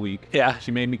cookies for the week. Yeah.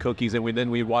 She made me cookies, and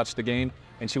we'd watch the game,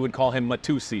 and she would call him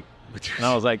Matusi. And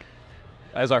I was like,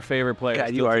 that's our favorite player.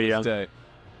 God, you are young. Day.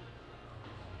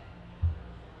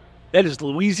 That is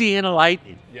Louisiana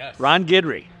Lightning. Yes. Ron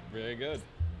Guidry. Very good.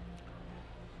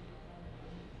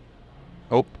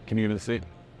 Oh, can you even see?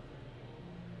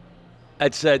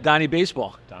 That's Donnie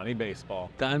Baseball. Donnie Baseball.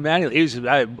 Don Mattingly. He was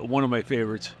one of my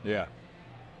favorites. Yeah.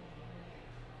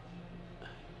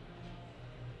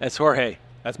 That's Jorge.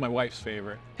 That's my wife's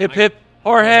favorite. Hip, hip,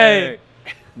 Jorge.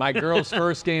 My girl's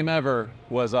first game ever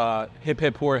was Hip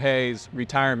Hip Jorge's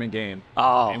retirement game.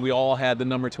 Oh. And we all had the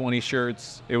number 20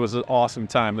 shirts. It was an awesome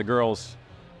time. The girls,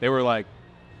 they were like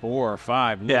 4 or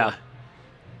 5. Yeah.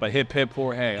 But Hip Hip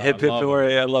Jorge. Hip Hip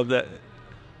Jorge, I love that.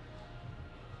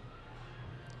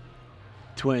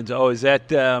 Twins. Oh, is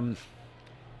that...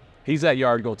 He's at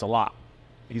yard goats a lot.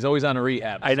 He's always on a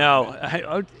rehab. I know.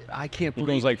 I can't He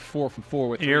believe... goes like 4 for 4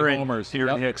 with 3 Aaron, homers.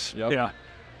 Aaron Yep. Hicks. Yep. Yeah.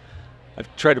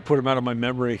 I've tried to put him out of my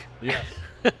memory. Yeah.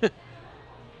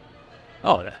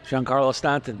 Oh, Giancarlo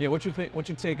Stanton. Yeah. What's your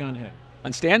take on him?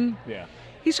 On Stanton? Yeah.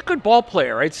 He's a good ball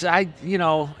player. He's got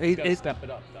to step it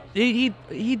up, though.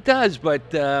 He does, but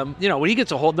when he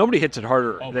gets a hold, nobody hits it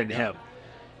harder than him.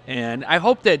 And I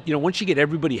hope that once you get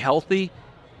everybody healthy,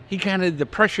 he the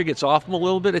pressure gets off him a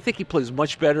little bit. I think he plays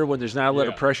much better when there's not a lot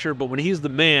of pressure, but when he's the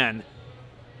man,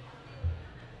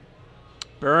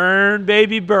 burn,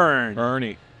 baby, burn.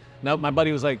 Bernie. No, my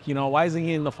buddy was like, why isn't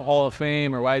he in the Hall of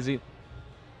Fame, or why is he?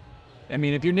 I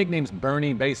mean, if your nickname's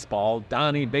Bernie Baseball,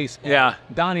 Donnie Baseball, Yeah.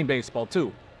 Donnie Baseball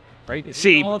too, right? Is he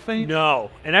See, in the Hall of Fame? no,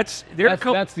 and that's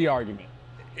the argument.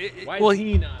 Why is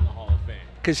he not in the Hall of Fame?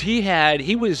 because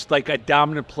he was like a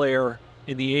dominant player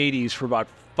in the '80s for about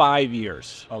 5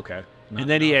 years, Okay. and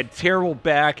then he had terrible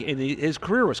back, and his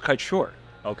career was cut short.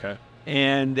 Okay.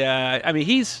 And I mean,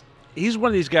 he's one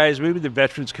of these guys. Maybe the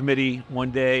Veterans Committee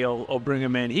one day will bring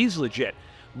him in. He's legit.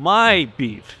 My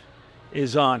beef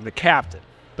is on the captain,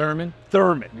 Thurman.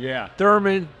 Yeah,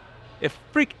 Thurman. If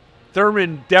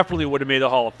Thurman definitely would have made the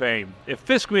Hall of Fame. If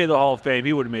Fisk made the Hall of Fame,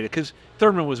 he would have made it because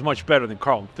Thurman was much better than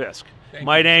Carlton Fisk.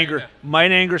 Might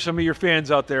anger some of your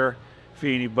fans out there,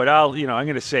 Feeney, but I'm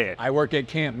going to say it. I work at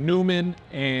Camp Newman,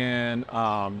 and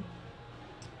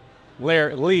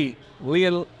Lee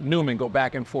Newman go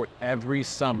back and forth every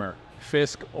summer.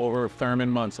 Fisk over Thurman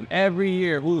Munson. Every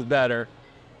year, who's better?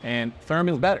 And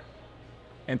Thurman's better.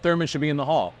 And Thurman should be in the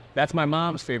Hall. That's my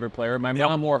mom's favorite player. My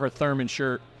mom wore her Thurman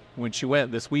shirt when she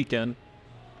went this weekend.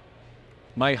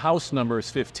 My house number is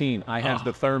 15. I have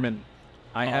the Thurman.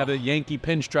 I have a Yankee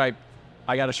pinstripe.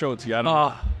 I got to show it to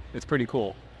you. It's pretty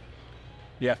cool.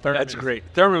 Yeah, Thurman. That's great.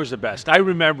 Thurman was the best. I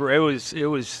remember it was.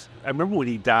 I remember when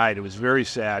he died. It was very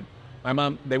sad. My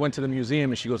mom, they went to the museum,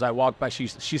 and she goes, I walked by. She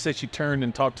said she turned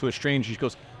and talked to a stranger. She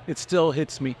goes, it still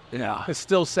hits me. Yeah. It's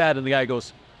still sad. And the guy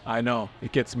goes, I know.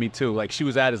 It gets me, too. Like, she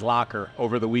was at his locker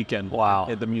over the weekend. Wow.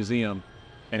 At the museum.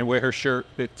 And wear her shirt,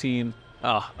 15.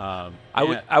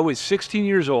 I was 16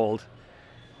 years old.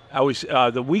 I was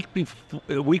the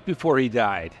week before he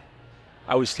died.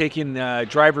 I was taking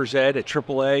driver's ed at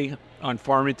AAA on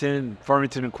Farmington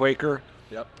and Quaker.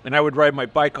 Yep. And I would ride my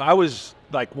bike. I was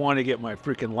like wanting to get my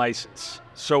freaking license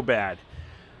so bad.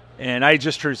 And I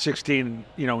just turned 16,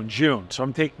 in June. So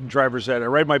I'm taking driver's ed. I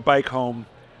ride my bike home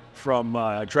from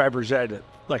driver's ed.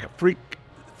 Like a freak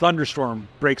thunderstorm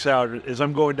breaks out as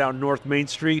I'm going down North Main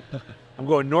Street. I'm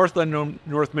going north on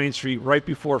North Main Street, right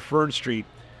before Fern Street.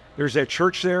 There's that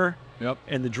church there. Yep.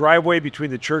 And the driveway between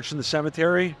the church and the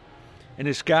cemetery. And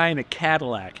this guy in a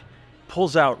Cadillac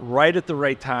pulls out right at the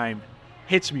right time,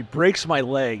 hits me, breaks my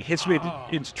leg, hits me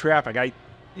into traffic. I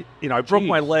broke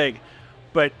my leg,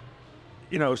 but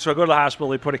so I go to the hospital.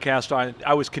 They put a cast on.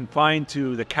 I was confined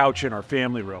to the couch in our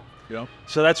family room. Yeah.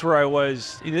 So that's where I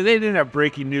was. They didn't have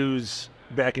breaking news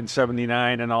back in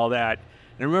 '79 and all that.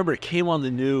 And I remember it came on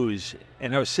the news,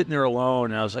 and I was sitting there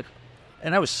alone, and I was like,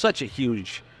 and I was such a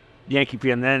huge Yankee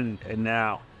fan then and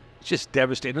now. It's just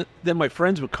devastating. Then my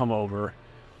friends would come over.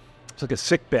 It's like a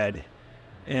sick bed.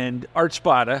 And Art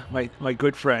Spada, my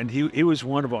good friend, he was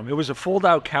one of them. It was a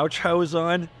fold-out couch I was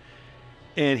on,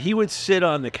 and he would sit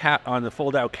on the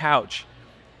fold-out couch.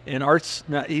 And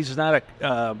he's not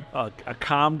a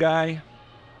calm guy,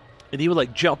 and he would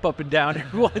like jump up and down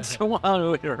every once in a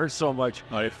while. It hurt so much.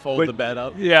 Oh, he fold the bed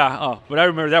up. Yeah. But I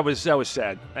remember that was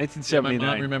sad. 1979. Yeah,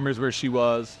 my mom remembers where she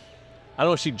was. I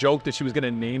don't know if she joked that she was going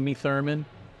to name me Thurman.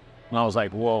 And I was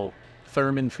like, whoa,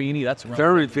 Thurman Feeney? That's wrong.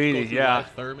 Thurman Feeney, yeah.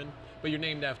 Thurman. But you're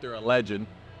named after a legend.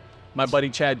 My buddy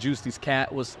Chad Juicy's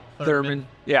cat was Thurman.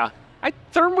 Yeah.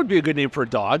 Thurman would be a good name for a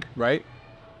dog. Right?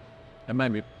 That might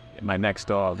be my next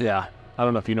dog. Yeah. I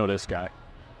don't know if you know this guy.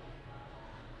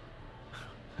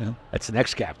 Yeah. That's the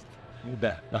next captain. You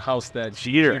bet. The house that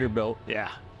Jeter built.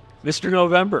 Yeah. Mr.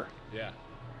 November. Yeah.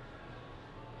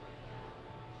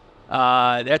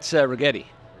 That's Rigetti.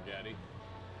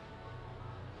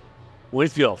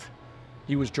 Winfield.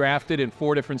 He was drafted in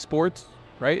 4 different sports,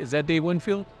 right? Is that Dave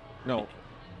Winfield? No.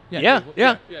 Yeah.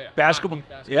 Basketball.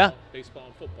 Hockey, Yeah. Baseball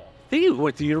and football. I think he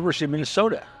went to the University of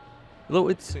Minnesota.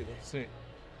 Let's see.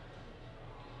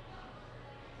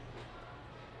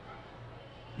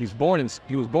 He was born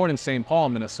in St. Paul,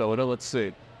 Minnesota. Let's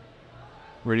see.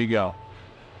 Where'd he go?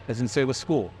 Doesn't say what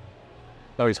school.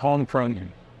 No, he's home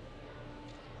from.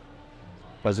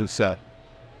 Doesn't say.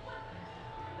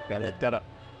 Got it. That up.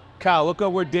 Kyle, look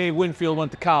up where Dave Winfield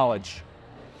went to college.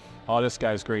 Oh, this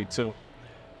guy's great too.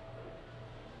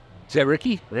 Is that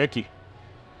Ricky? Ricky.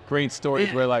 Great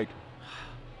stories where like,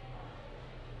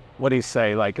 what do you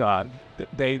say? Like,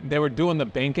 they were doing the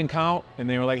bank account and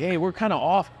they were like, hey, we're kind of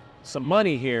off some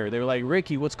money here. They were like,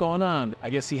 Ricky, what's going on? I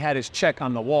guess he had his check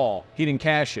on the wall. He didn't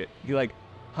cash it. He like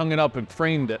hung it up and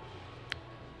framed it.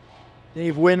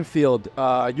 Dave Winfield,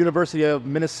 University of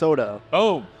Minnesota.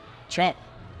 Oh, chop.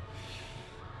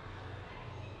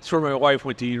 That's where my wife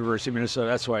went to University of Minnesota.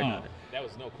 That's why I know it. That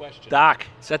was no question. Doc,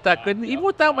 is that good? Even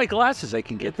without my glasses, I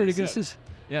can get pretty this. good. This is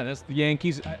Yeah, that's the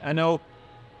Yankees. I know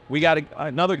we got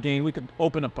another game. We could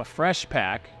open up a fresh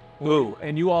pack. Ooh.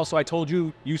 And you also, I told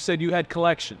you, you said you had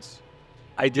collections.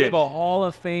 I You did. have a Hall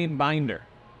of Fame binder,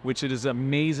 which it is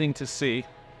amazing to see.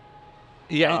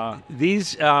 Yeah,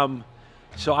 these.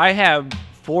 So I have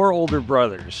 4 older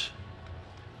brothers,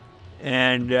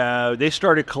 and they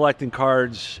started collecting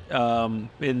cards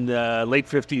in the late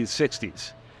 50s,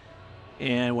 60s.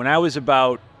 And when I was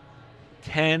about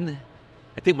 10,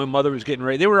 I think my mother was getting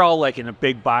ready. They were all like in a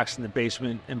big box in the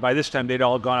basement, and by this time they'd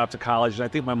all gone off to college. And I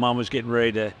think my mom was getting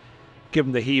ready to give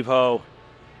them the heave-ho,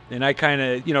 and I kind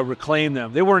of, reclaimed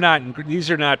them. They were not. These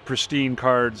are not pristine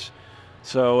cards.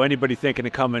 So anybody thinking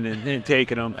of coming and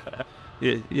taking them,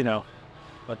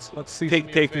 Let's see.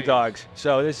 take the dogs.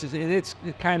 So this is it's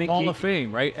kind of Hall of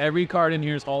Fame, right? Every card in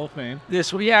here is Hall of Fame.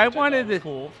 This I wanted to,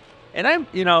 Cool. and I'm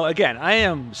again I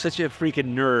am such a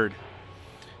freaking nerd,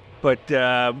 but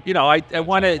I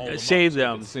want to save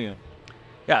them. See them.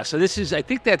 Yeah. So this is I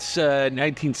think that's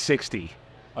 1960.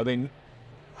 Are they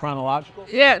chronological?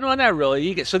 Yeah. No, not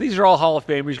really. So these are all Hall of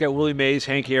Famers. You got Willie Mays,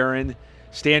 Hank Aaron,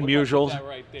 Stan Musial, that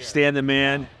right there. Stan the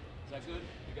Man. Is that good?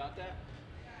 You got that?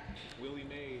 Willie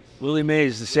Mays. Willie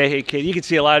Mays, the Say Hey Kid. You can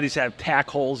see a lot of these have tack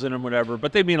holes in them, whatever,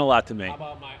 but they mean a lot to me. How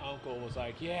about my uncle was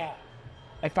like, yeah,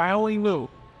 if I only knew,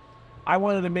 I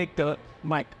wanted to make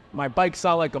my bike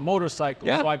sound like a motorcycle.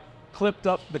 Yeah. So I clipped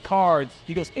up the cards.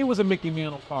 He goes, it was a Mickey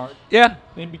Mantle card Yeah.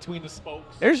 in between the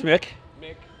spokes. There's Mick.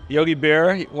 Mick. Yogi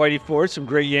Berra, Whitey Ford, some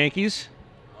great Yankees.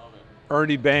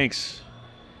 Ernie Banks.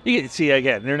 You can see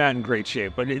again, they're not in great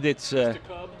shape, but it's Mr.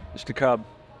 Cub. Mr. Cub.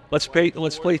 Let's play 2.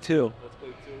 Let's play two,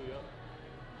 yeah.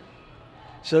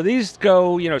 So these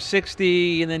go,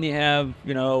 60, and then you have,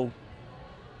 Oh,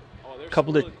 a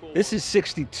couple of. This is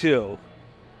 62.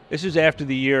 This is after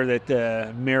the year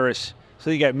that Maris. So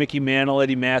you got Mickey Mantle,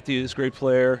 Eddie Matthews, great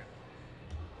player.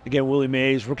 Again, Willie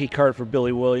Mays, rookie card for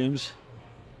Billy Williams.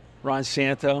 Ron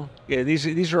Santo. Yeah,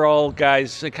 these are all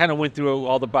guys that kind of went through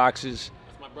all the boxes.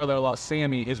 My brother-in-law,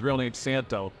 Sammy, his real name's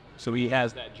Santo, so he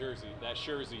has that jersey, that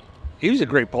jersey. He was a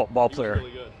great ball player.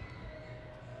 Really good.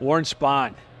 Warren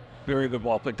Spahn, very good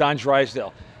ball player. Don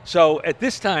Drysdale. So at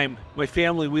this time, my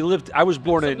family, I was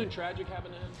born Something in. tragic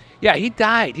happened to him? Yeah, he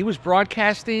died. He was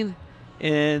broadcasting,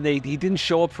 and he didn't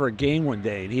show up for a game one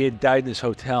day. He had died in his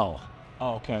hotel.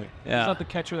 Oh, okay. Yeah. It's not the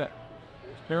catcher that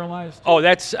was paralyzed? Oh,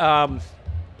 that's not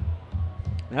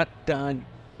Don.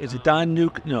 Is it Don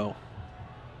Nuke? No.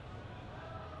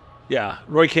 Yeah,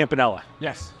 Roy Campanella.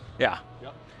 Yes. Yeah.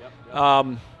 Yep. But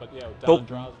Don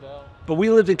Drysdale. But we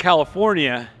lived in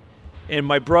California, and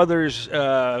my brothers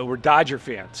were Dodger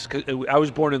fans. 'Cause I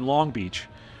was born in Long Beach,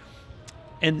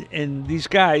 and these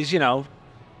guys,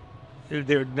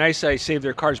 they're nice. I saved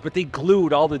their cards, but they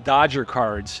glued all the Dodger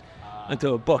cards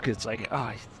onto a book. It's like,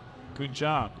 Good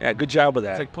job. yeah, good job with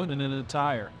that. It's like putting it in a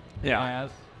tire. Yeah.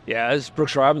 Yeah, it's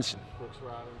Brooks Robinson, Brooks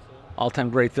Robinson.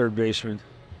 all-time great third baseman.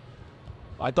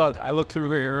 I looked through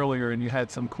here earlier, and you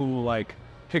had some cool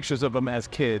pictures of them as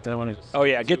kids. I want to. Oh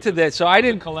yeah, get to that. So I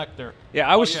didn't. Collector.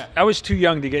 Yeah, I was too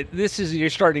young to get. You're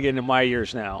starting to get into my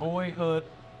years now.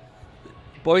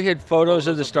 Boyhood photos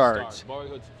of the stars.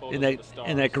 Boyhood photos In that of the stars.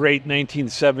 in that great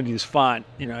 1970s font,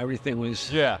 everything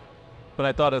was. Yeah, but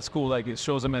I thought it's cool. It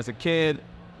shows them as a kid.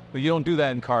 But you don't do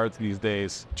that in cards these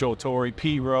days. Joe Torre,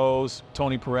 P. Rose,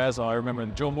 Tony Perez. I remember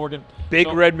Joe Morgan.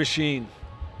 Big Red Machine.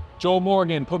 Joe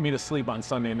Morgan put me to sleep on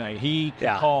Sunday night. He could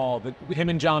Yeah. call him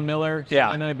and John Miller.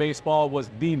 Yeah. Sunday Night Baseball was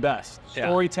the best. Yeah.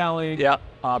 Storytelling. Yeah.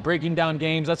 Breaking down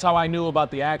games. That's how I knew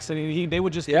about the accident. They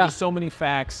would just give Yeah. me so many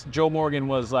facts. Joe Morgan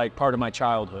was part of my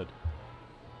childhood.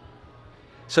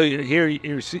 So here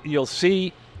you'll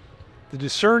see the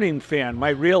discerning fan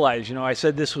might realize, I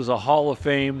said this was a Hall of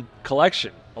Fame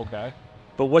collection. Okay.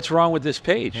 But what's wrong with this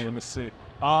page? Hey, let me see.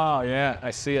 Oh yeah,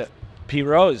 I see it. P.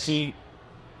 Rose.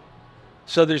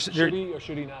 So Should he or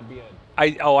should he not be in?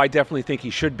 I definitely think he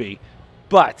should be,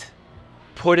 but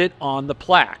put it on the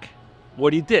plaque.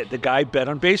 what he did. The guy bet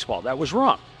on baseball. That was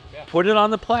wrong. Yeah. Put it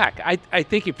on the plaque. I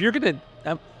think if you're going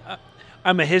to,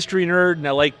 I'm a history nerd and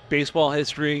I like baseball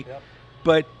history,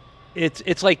 but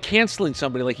it's like canceling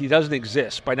somebody like he doesn't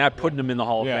exist by not putting him in the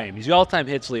Hall of Fame. He's the all-time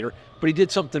hits leader, but he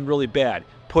did something really bad.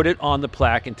 Put it on the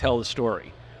plaque and tell the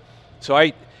story. So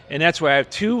and that's why I have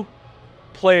two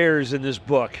players in this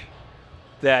book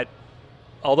that,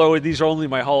 although these are only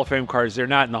my Hall of Fame cards, they're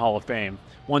not in the Hall of Fame.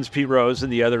 One's Pete Rose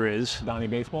and the other is Donnie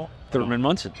Baseball? Thurman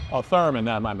Munson. Oh, Thurman.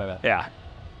 Not my bad. Yeah.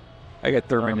 I got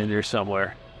Thurman in there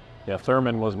somewhere. Yeah,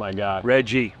 Thurman was my guy.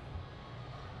 Reggie.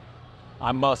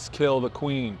 I must kill the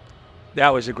queen. That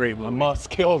was a great movie. I must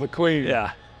kill the queen.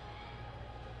 Yeah.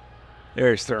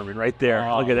 There's Thurman right there.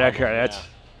 Oh, Look at that card.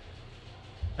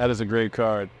 That is a great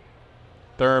card.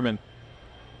 Thurman.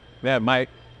 Yeah,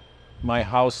 my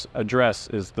house address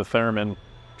is the Thurman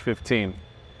 15.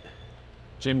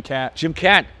 Jim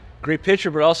Cat. Great pitcher,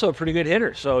 but also a pretty good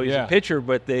hitter. So he's a pitcher,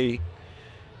 but they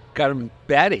got him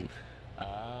batting.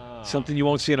 Something you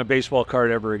won't see on a baseball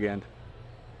card ever again.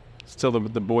 Still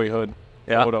the boyhood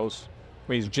photos.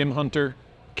 Wait, he's Jim Hunter.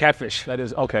 Catfish. That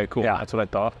is, okay, cool. Yeah. That's what I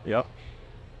thought. Yep.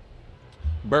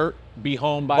 Bert, be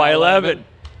home by 11.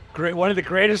 Great, one of the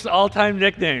greatest all-time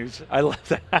nicknames. I love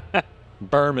that.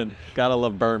 Berman. Gotta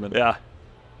love Berman. Yeah.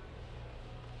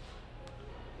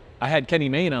 I had Kenny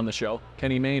Mayne on the show.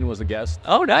 Kenny Mayne was a guest.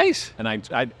 Oh, nice. And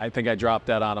I think I dropped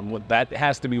that on him. That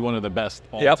has to be one of the best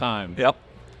all time. Yep.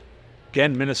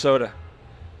 Again, Minnesota.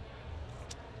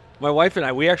 My wife and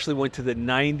I, we actually went to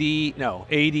the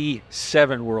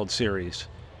 87 World Series.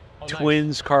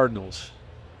 Twins, Cardinals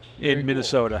in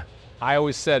Minnesota. I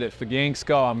always said, if the Yanks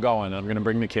go, I'm going. I'm going to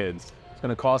bring the kids. It's going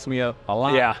to cost me a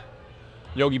lot. Yeah.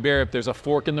 Yogi Bear, if there's a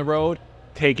fork in the road,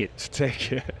 take it.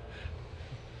 Take it.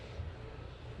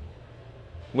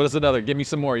 What is another? Give me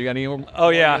some more. You got any more? Oh,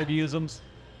 yeah. Yogi-isms?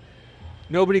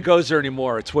 Nobody goes there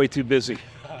anymore. It's way too busy.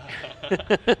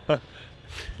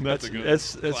 That's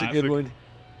a good one.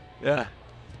 Yeah.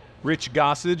 Rich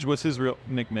Gossage, what's his real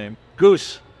nickname?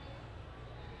 Goose.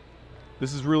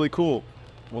 This is really cool.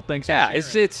 Well, thanks for sharing.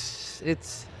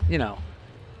 It's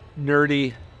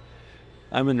nerdy.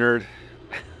 I'm a nerd.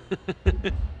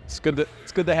 It's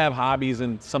good to have hobbies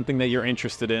and something that you're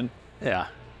interested in. Yeah.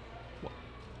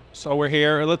 So we're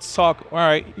here. Let's talk. All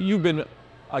right, you've been,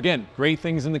 again, great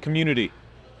things in the community.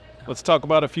 Let's talk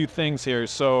about a few things here.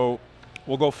 So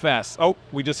we'll go fast. Oh,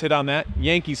 we just hit on that.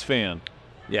 Yankees fan.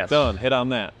 Yes. Done. Hit on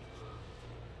that.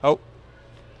 Oh.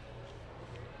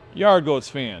 Yard Goats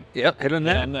fan. Yep, hit on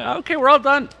that. Okay, we're all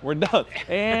done. We're done.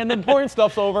 And the important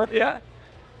stuff's over. Yeah.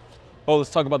 Oh, let's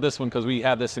talk about this one because we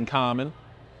have this in common.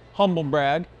 Humble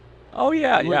brag. Oh,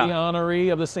 yeah, We're the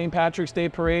honoree of the St. Patrick's Day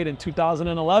Parade in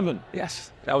 2011.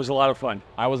 Yes, that was a lot of fun.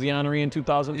 I was the honoree in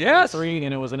 2003, yes.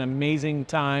 And it was an amazing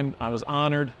time. I was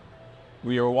honored.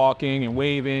 We were walking and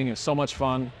waving. It was so much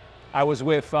fun. I was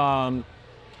with, I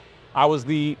was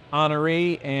the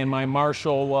honoree, and my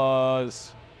marshal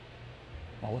was,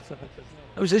 what's that?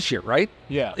 It was this year, right?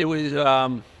 Yeah. It was,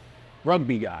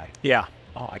 rugby guy. Yeah.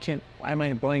 Oh, I can't, why am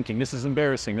I blanking? This is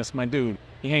embarrassing. This is my dude.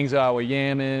 He hangs out with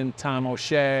Yaman, Tom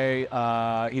O'Shea.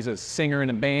 He's a singer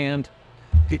in a band.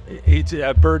 He's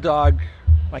a Bird Dog.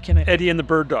 Why can't I? Eddie and the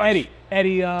Bird Dog.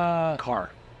 Eddie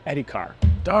Carr. Eddie Carr.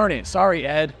 Darn it. Sorry,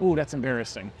 Ed. Ooh, that's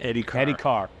embarrassing. Eddie Carr. Eddie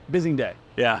Carr. Busy day.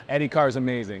 Yeah. Eddie Carr's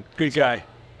amazing. Good guy.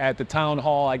 At the town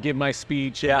hall, I give my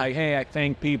speech. Yeah. Like, hey, I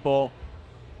thank people.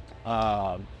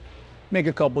 Make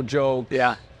a couple jokes.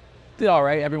 Yeah. Did all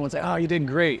right. Everyone's like, oh, you did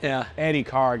great. Yeah. Eddie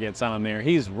Carr gets on there.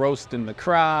 He's roasting the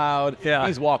crowd. Yeah.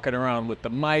 He's walking around with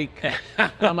the mic.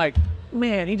 I'm like,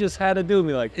 man, he just had to do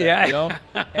me like that. Yeah. You know?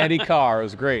 Eddie Carr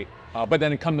was great. But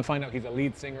then come to find out he's a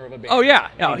lead singer of a band. Oh, yeah.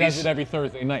 And he does it every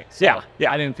Thursday night. So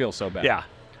yeah. I didn't feel so bad. Yeah.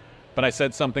 But I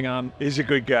said something on. He's a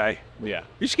good guy. Yeah.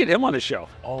 You should get him on the show.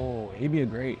 Oh, he'd be a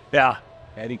great. Yeah.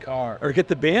 Eddie Carr. Or get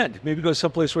the band. Maybe go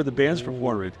someplace where the band's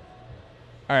performing.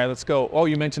 All right, let's go. Oh,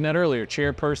 you mentioned that earlier.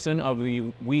 Chairperson of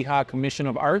the Weehawken Commission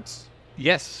of Arts.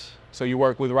 Yes. So you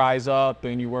work with Rise Up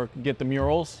and you get the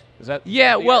murals. Is that?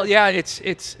 Yeah. Well, yeah. It's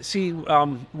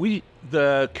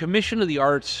the Commission of the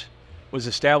Arts was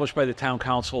established by the town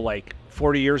council like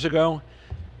 40 years ago,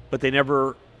 but they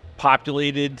never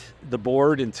populated the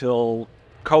board until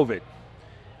COVID.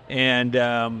 And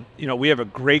we have a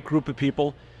great group of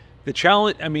people. The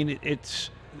challenge,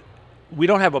 we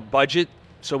don't have a budget,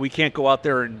 so we can't go out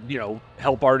there and,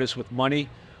 help artists with money.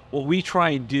 What we try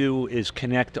and do is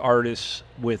connect artists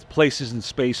with places and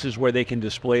spaces where they can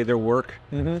display their work.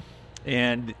 Mm-hmm.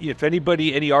 And if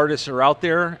any artists are out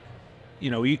there,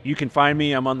 you can find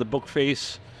me. I'm on the book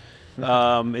face.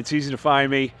 It's easy to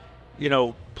find me.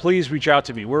 Please reach out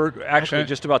to me. We're actually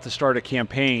just about to start a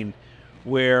campaign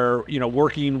where,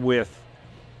 working with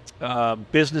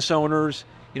business owners,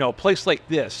 a place like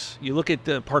this, you look at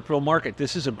the Parkville Market,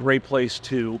 this is a great place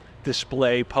to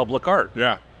display public art.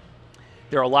 Yeah.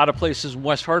 There are a lot of places in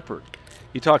West Hartford.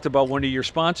 You talked about one of your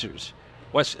sponsors,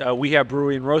 We Have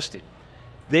Brewery and Roasting.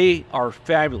 They are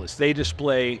fabulous. They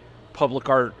display public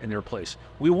art in their place.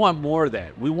 We want more of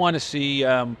that. We want to see,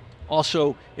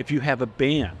 also, if you have a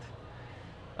band.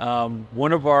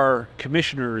 One of our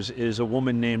commissioners is a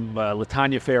woman named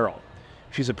LaTanya Farrell.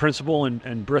 She's a principal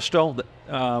in Bristol,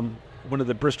 one of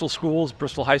the Bristol schools,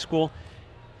 Bristol High School,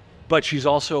 but she's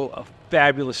also a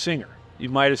fabulous singer. You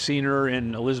might have seen her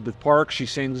in Elizabeth Park. She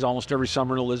sings almost every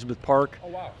summer in Elizabeth Park. Oh,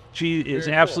 wow. She is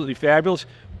Very absolutely fabulous.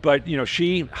 But,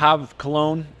 Hav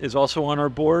Cologne is also on our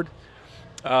board.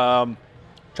 Trying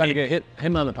to get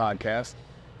him on the podcast.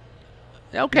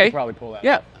 Okay. You could probably pull that.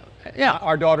 Yeah. Yeah.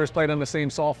 Our daughters played on the same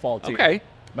softball team. Okay.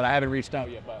 But I haven't reached out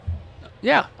yet. But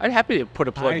Yeah. I'd happy to put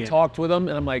a plug I in. talked with him,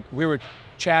 and I'm like, we were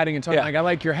chatting and talking. Yeah. Like, I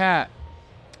like your hat.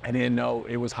 I didn't know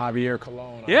it was Javier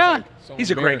Cologne. I was Yeah. like, so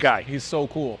He's a great embarrassed. guy. He's so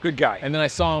cool. Good guy. And then I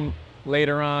saw him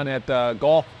later on at the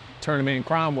golf tournament in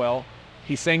Cromwell.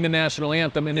 He sang the national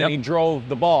anthem, and then Yep. he drove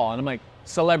the ball. And I'm like,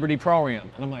 celebrity pro-am.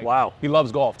 And I'm like, Wow. He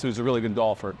loves golf, too. He's a really good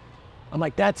golfer. I'm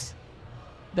like, that's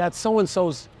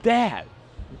so-and-so's dad.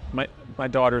 My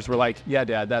daughters were like, yeah,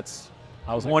 Dad, that's...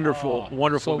 I was like, Wonderful, oh,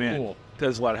 wonderful so man. cool.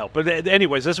 Does a lot of help. But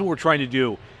anyways, that's what we're trying to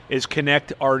do, is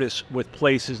connect artists with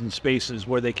places and spaces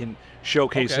where they can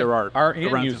showcase Okay. their art. Art and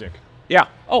around music. them. Yeah.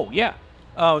 Oh, yeah.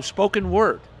 Spoken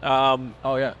word.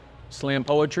 Oh, yeah. Slam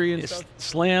poetry and stuff?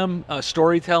 Slam,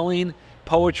 storytelling,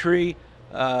 poetry,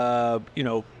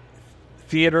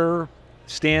 theater,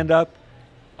 stand-up,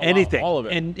 anything. all of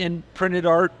it. And printed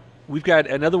art. We've got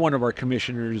another one of our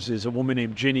commissioners is a woman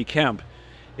named Ginny Kemp.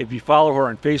 If you follow her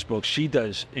on Facebook, she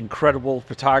does incredible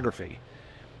photography.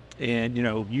 And,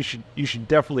 you should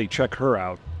definitely check her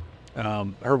out.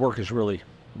 Her work is really,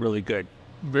 really good.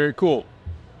 Very cool.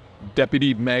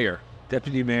 Deputy Mayor.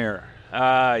 Deputy Mayor.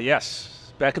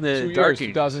 Yes. Back in the 2 dark years,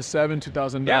 ages. 2007,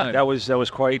 2009. Yeah, that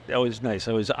was nice.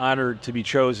 I was honored to be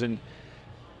chosen.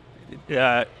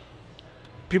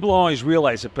 People don't always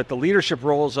realize it, but the leadership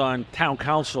roles on town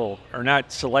council are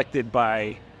not selected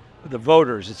by the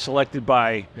voters. It's selected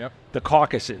by the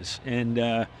caucuses. And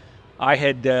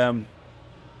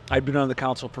I'd been on the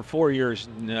council for 4 years.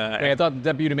 And, Hey, I thought the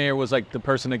deputy mayor was like the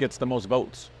person that gets the most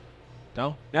votes.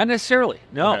 No? Not necessarily.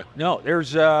 No, Okay. no.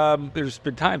 There's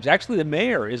been times. Actually, the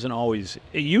mayor isn't always.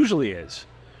 It usually is,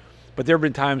 but there have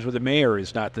been times where the mayor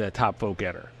is not the top vote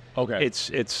getter. Okay.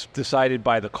 It's decided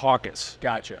by the caucus.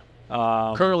 Gotcha.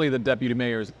 Currently, the deputy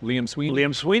mayor is Liam Sweeney.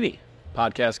 Liam Sweeney,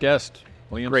 Podcast guest.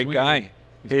 Liam great Sweeney. guy.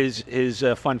 His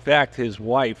fun fact: his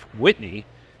wife Whitney,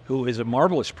 who is a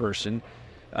marvelous person,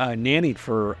 nannied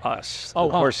for us, the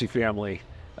Coursey family,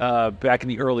 back in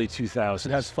the early 2000s.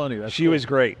 That's funny. She was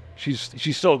great.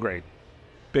 She's still great.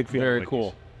 Big fan. very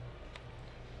cool.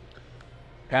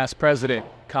 Past president,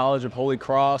 College of Holy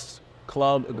Cross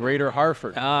Club, Greater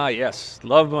Hartford. Ah, yes.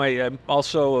 Love my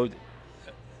also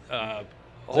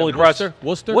Holy Cross.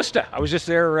 Worcester? Worcester. I was just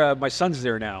there. My son's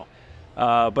there now.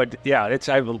 But yeah,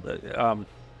 I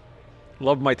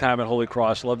love my time at Holy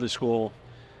Cross. Love the school.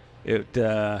 It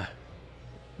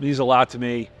means a lot to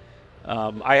me.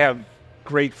 I have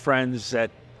great friends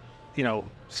that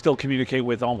still communicate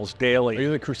with almost daily. Are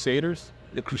you the Crusaders?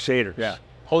 The Crusaders. Yeah.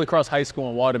 Holy Cross High School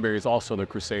in Waterbury is also the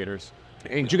Crusaders.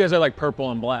 But you guys are like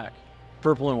purple and black.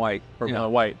 Purple and white. Purple Yeah.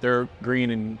 and white. They're green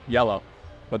and yellow,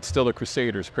 but still the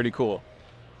Crusaders. Pretty cool.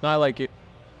 No, I like it.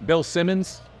 Bill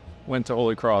Simmons went to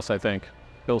Holy Cross, I think.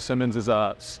 Bill Simmons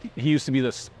he used to be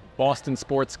the Boston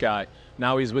sports guy.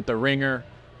 Now he's with The Ringer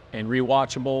and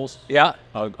Rewatchables. Yeah.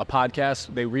 A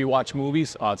podcast. They rewatch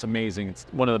movies. Oh, it's amazing. It's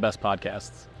one of the best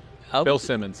podcasts. Bill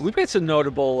Simmons. We've got some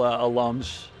notable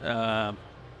alums.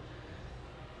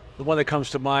 The one that comes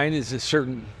to mind is a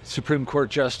certain Supreme Court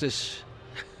justice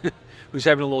who's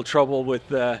having a little trouble with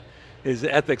his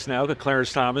ethics now,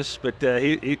 Clarence Thomas. But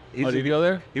did he go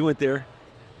there? He went there.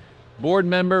 Board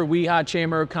member, Weehawken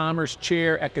Chamber of Commerce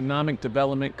Chair, Economic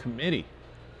Development Committee.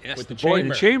 Yes, With the board in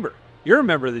chamber. the chamber. You're a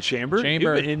member of the chamber.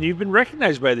 Chamber. You've been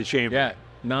recognized by the chamber. Yeah,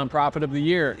 nonprofit of the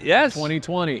year. Yes.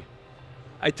 2020.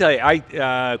 I tell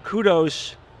you,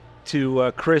 kudos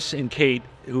to Chris and Kate,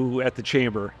 who at the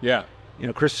chamber. Yeah.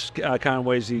 Chris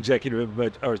Conway is the executive,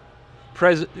 or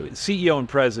CEO and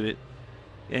president,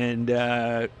 and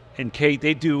Kate.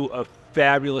 They do a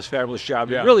fabulous job.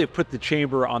 They Yeah. really have put the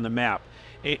chamber on the map,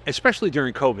 especially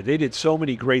during COVID. They did so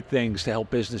many great things to help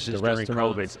businesses The during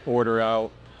restaurants, COVID. order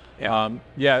out.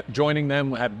 Joining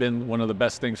them have been one of the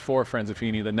best things for Friends of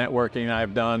Feeney. The networking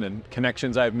I've done and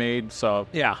connections I've made. So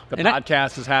the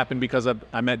podcast has happened because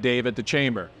I met Dave at the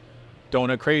Chamber.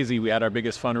 Donut Crazy, we had our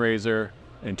biggest fundraiser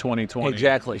in 2020.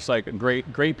 Exactly. It's like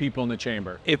great people in the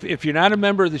Chamber. If you're not a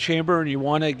member of the Chamber and you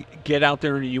want to get out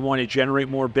there and you want to generate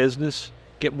more business,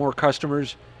 get more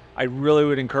customers, I really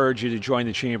would encourage you to join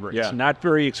the Chamber. Yeah. It's not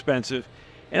very expensive.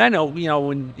 And I know,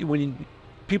 when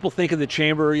people think of the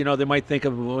Chamber, they might think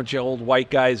of a bunch of old white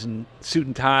guys in suit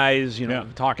and ties,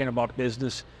 talking about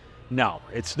business. No,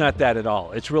 it's not that at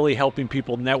all. It's really helping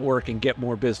people network and get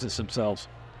more business themselves.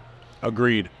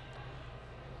 Agreed.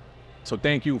 So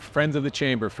thank you, Friends of the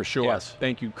Chamber, for sure. Yes.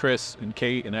 Thank you, Chris and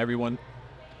Kate and everyone.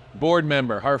 Board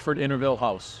member, Hartford Interville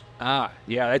House.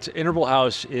 Interval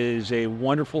House is a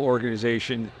wonderful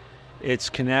organization. It's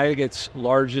Connecticut's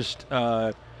largest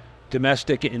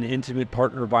domestic and intimate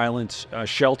partner violence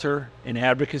shelter and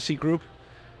advocacy group.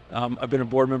 I've been a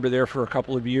board member there for a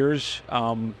couple of years.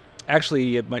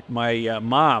 Actually, my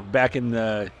mom, back in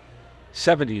the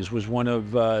 70s, was one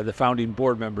of the founding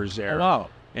board members there. Oh, wow.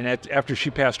 And after she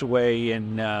passed away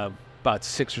about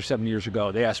 6 or 7 years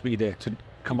ago, they asked me to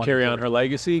come carry on her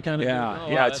legacy, kind of.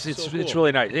 It's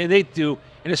really nice, and they do.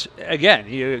 And it's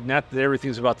again, not that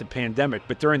everything's about the pandemic,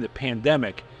 but during the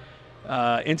pandemic,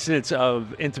 incidents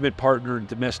of intimate partner and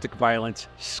domestic violence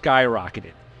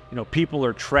skyrocketed. People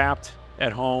are trapped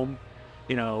at home.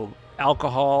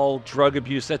 Alcohol, drug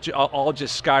abuse, that's all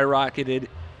just skyrocketed,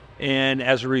 and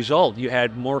as a result, you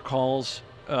had more calls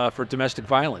for domestic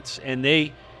violence, and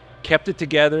they kept it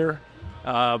together.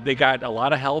 They got a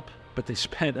lot of help, but they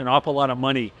spent an awful lot of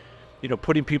money,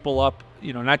 putting people up,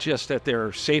 not just at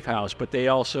their safe house, but they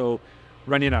also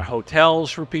running out hotels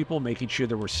for people, making sure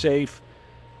they were safe.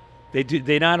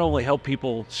 They not only help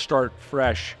people start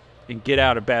fresh and get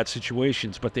out of bad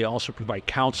situations, but they also provide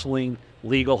counseling,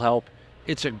 legal help.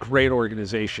 It's a great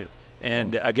organization.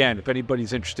 And again, if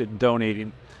anybody's interested in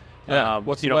donating,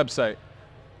 what's the website?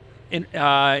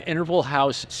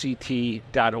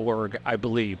 intervalhousect.org, I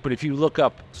believe. But if you look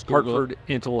up Hartford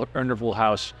Interval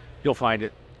House, you'll find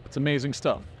it. It's amazing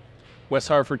stuff. West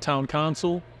Hartford Town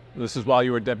Council. This is while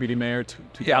you were deputy mayor,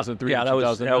 2003 to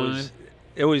 2009.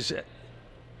 It was.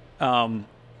 I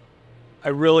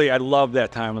love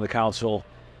that time on the council.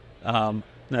 Not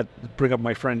to bring up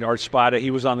my friend Art Spada.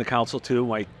 He was on the council too,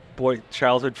 my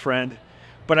childhood friend.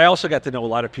 But I also got to know a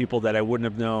lot of people that I wouldn't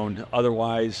have known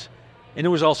otherwise. And it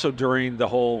was also during the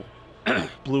whole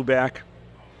blueback,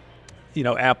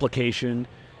 application,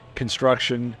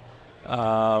 construction,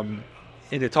 and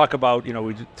to talk about,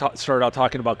 we started out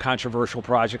talking about controversial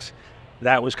projects.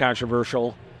 That was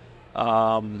controversial.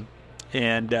 I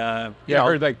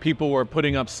heard like people were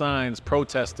putting up signs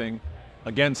protesting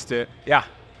against it. Yeah.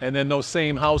 And then those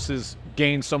same houses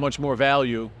gained so much more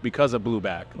value because of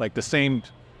blueback. Like the same,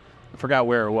 I forgot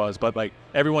where it was, but like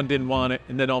everyone didn't want it.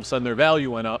 And then all of a sudden their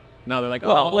value went up. Now they're like,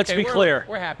 let's be clear.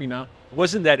 We're happy now. It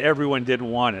wasn't that everyone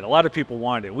didn't want it. A lot of people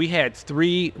wanted it. We had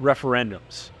 3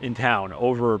 referendums in town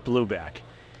over blueback.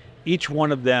 Each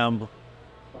one of them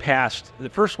passed. The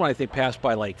first one, I think, passed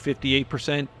by like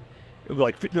 58%,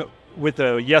 with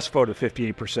a yes vote of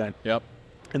 58%. Yep.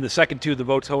 And the second 2, the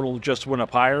vote total just went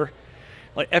up higher.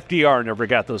 Like FDR never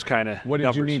got those kind of What did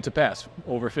numbers. you need to pass?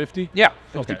 Over 50? Yeah,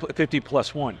 50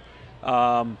 plus 1.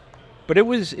 But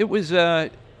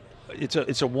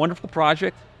it's a wonderful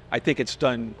project. I think it's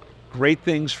done great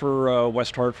things for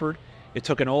West Hartford. It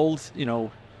took an old,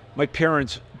 my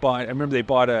parents I remember they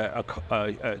bought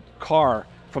a car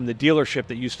from the dealership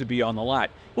that used to be on the lot.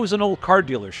 It was an old car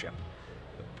dealership,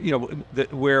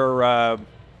 where a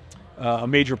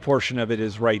major portion of it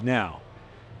is right now.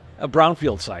 A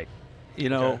brownfield site,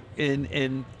 and I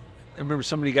remember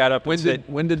somebody got up and said,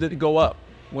 when did it go up?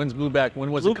 When's blueback?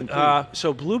 When was it complete?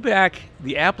 So blueback,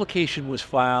 the application was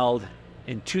filed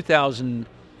in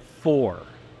 2004.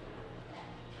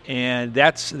 And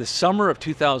that's the summer of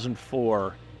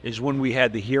 2004 is when we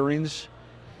had the hearings.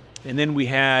 And then we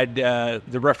had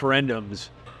the referendums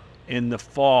in the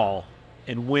fall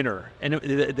and winter. And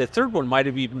the third one might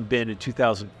have even been in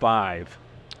 2005.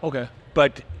 Okay.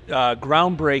 But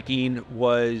groundbreaking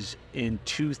was in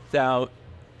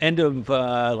end of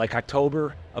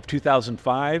October of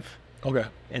 2005. Okay.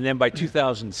 And then by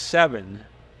 2007,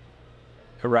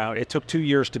 it took 2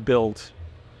 years to build,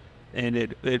 and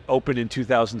it opened in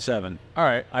 2007. All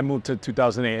right. I moved to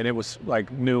 2008, and it was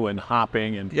like new and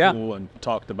hopping and cool and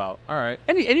talked about. All right.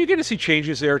 And you're going to see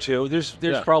changes there too. There's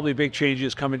probably big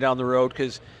changes coming down the road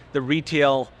because the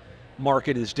retail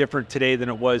market is different today than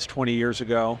it was 20 years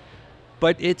ago.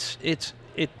 But it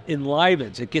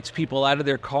enlivens. It gets people out of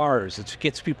their cars. It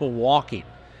gets people walking.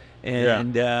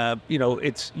 And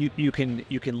it's you can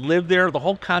live there. The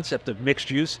whole concept of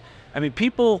mixed use. I mean,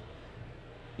 people,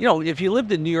 if you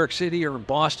lived in New York City or in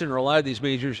Boston or a lot of these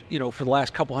majors, for the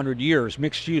last couple hundred years,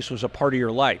 mixed use was a part of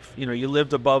your life. You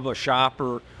lived above a shop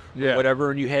or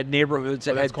whatever, and you had neighborhoods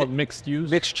that that's called mixed use.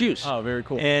 Mixed use. Oh, very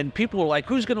cool. And people were like,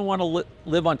 "Who's going to want to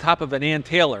live on top of an Ann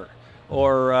Taylor?"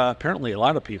 Or apparently a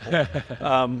lot of people,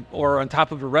 or on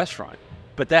top of a restaurant.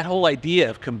 But that whole idea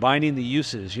of combining the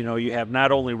uses, you have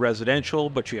not only residential,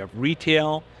 but you have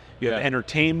retail, you have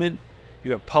entertainment,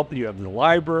 you have you have the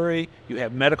library, you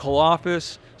have medical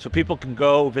office, so people can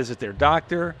go visit their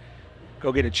doctor,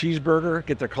 go get a cheeseburger,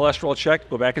 get their cholesterol checked,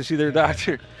 go back and see their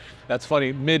doctor. That's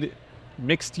funny.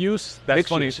 Mixed use. That's Mixed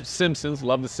funny. use. Simpsons,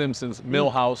 love the Simpsons.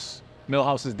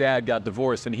 Milhouse's dad got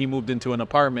divorced, and he moved into an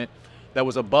apartment that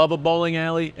was above a bowling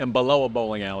alley and below a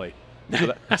bowling alley.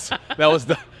 So that was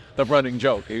the running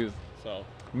joke.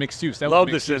 Mixed use.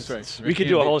 Love the Simpsons. Right. We could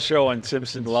do a whole show on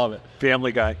Simpsons. Love it.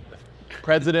 Family Guy.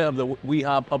 President of the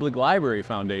Weehawken Public Library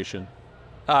Foundation.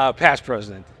 Past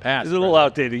president. Past It's a little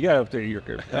outdated. You got to update your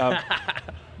career.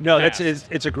 No,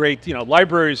 it's a great,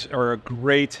 libraries are a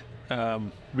great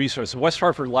resource. The West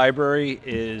Hartford Library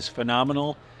is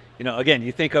phenomenal. Again,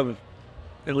 you think of,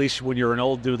 at least when you're an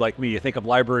old dude like me, you think of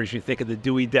libraries, you think of the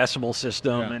Dewey Decimal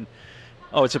System, and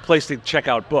it's a place to check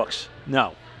out books.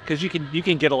 No, because you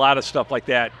can get a lot of stuff like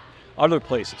that other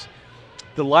places.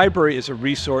 The library is a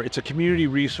resource. It's a community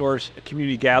resource, a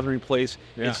community gathering place.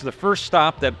 Yeah. It's the first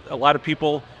stop that a lot of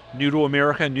people new to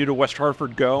America, new to West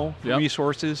Hartford go for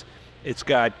resources. It's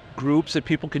got groups that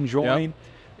people can join.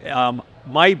 Yep.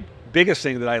 My biggest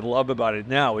thing that I love about it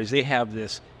now is they have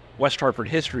this West Hartford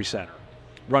History Center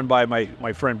run by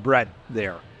my friend Brett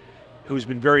there, who's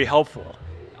been very helpful.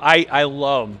 I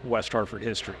love West Hartford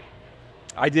history.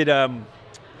 I did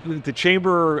the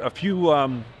Chamber a few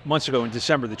months ago in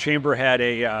December. The Chamber had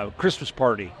a Christmas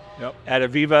party at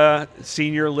Aviva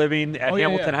Senior Living at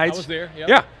Hamilton Heights. I was there. Yep.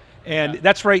 Yeah, and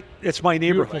that's right. It's my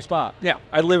neighborhood. Beautiful spot. Yeah,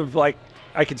 I live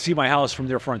I can see my house from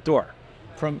their front door.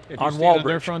 On Walbridge.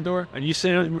 Their front door? And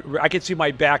I can see my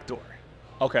back door.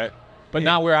 Okay, but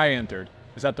not where I entered.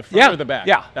 Is that the front or the back?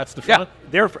 Yeah, that's the front.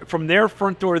 Yeah, from their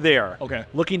front door there. Okay.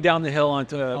 Looking down the hill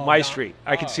onto my street,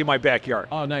 I can see my backyard.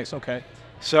 Oh, nice. Okay.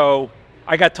 So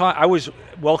I got taught. I was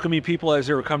welcoming people as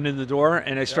they were coming in the door,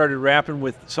 and I started rapping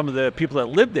with some of the people that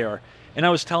lived there, and I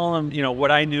was telling them,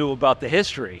 what I knew about the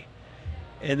history.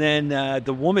 And then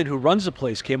the woman who runs the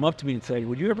place came up to me and said,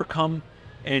 "Would you ever come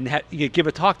and give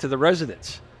a talk to the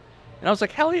residents?" And I was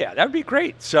like, "Hell yeah, that would be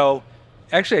great." So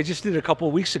actually, I just did it a couple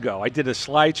of weeks ago. I did a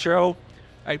slideshow.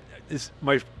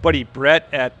 My buddy Brett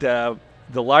at the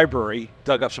library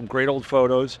dug up some great old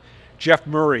photos. Jeff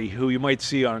Murray, who you might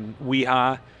see on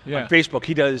Weehaw on Facebook,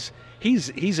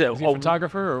 He's a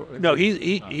photographer? Or? No,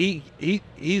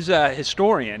 he's a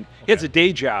historian. Okay. He has a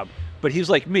day job, but he's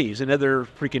like me. He's another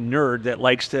freaking nerd that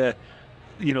likes to,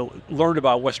 learn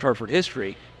about West Hartford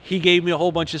history. He gave me a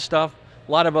whole bunch of stuff.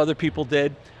 A lot of other people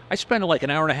did. I spent like an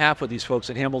hour and a half with these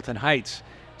folks at Hamilton Heights,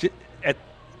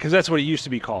 because that's what it used to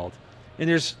be called. And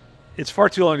it's far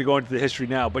too long to go into the history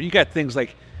now, but you got things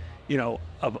like,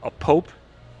 a pope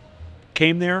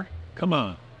came there. Come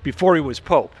on. Before he was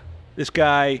pope. This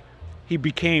guy, he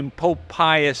became Pope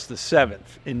Pius VII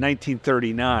in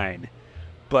 1939.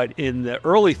 But in the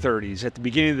early 30s, at the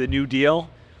beginning of the New Deal,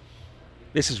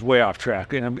 this is way off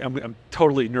track, and I'm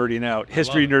totally nerding out.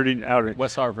 History nerding out.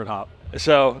 West Hartford hop.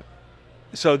 So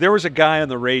there was a guy on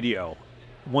the radio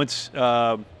once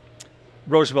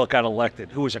Roosevelt got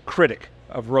elected, who was a critic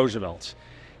of Roosevelt's.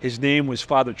 His name was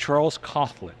Father Charles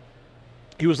Coughlin.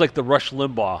 He was like the Rush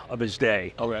Limbaugh of his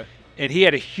day. Okay. And he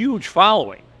had a huge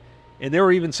following. And there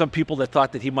were even some people that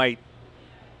thought that he might,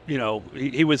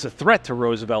 he was a threat to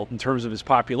Roosevelt in terms of his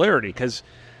popularity because,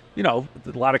 a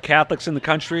lot of Catholics in the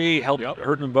country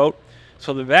hurt him vote.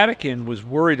 So the Vatican was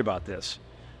worried about this.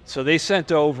 So they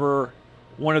sent over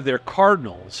one of their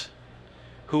cardinals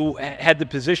who had the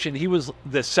position, he was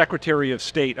the Secretary of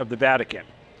State of the Vatican.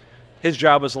 His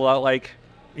job was a lot like,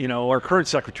 our current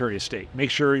Secretary of State. Make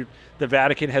sure the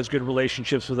Vatican has good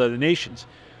relationships with other nations.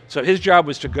 So his job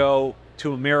was to go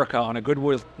to America on a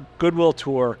goodwill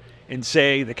tour and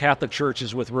say the Catholic Church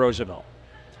is with Roosevelt.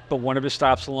 But one of his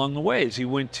stops along the way is he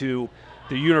went to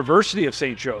the University of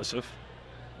St. Joseph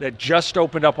that just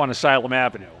opened up on Asylum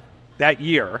Avenue that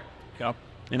year. Yep.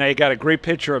 And I got a great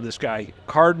picture of this guy,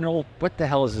 Cardinal. What the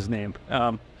hell is his name?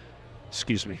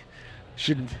 Excuse me.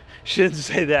 Shouldn't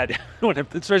say that,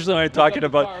 especially when I'm talking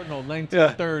about Cardinal,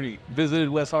 1930, visited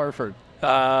West Hartford.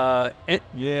 Thank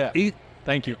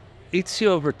you.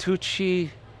 Ezio Vertucci,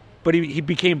 but he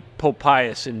became Pope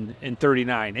Pius in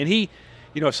 39, and he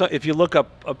So if you look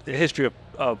up the history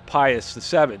of Pius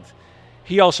VII,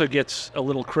 he also gets a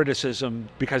little criticism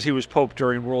because he was Pope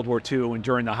during World War II and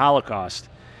during the Holocaust.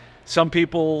 Some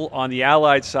people on the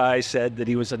Allied side said that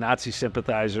he was a Nazi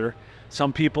sympathizer.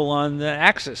 Some people on the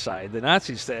Axis side, the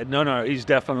Nazis, said, no, he's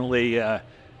definitely on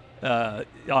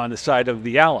the side of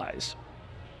the Allies.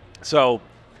 So,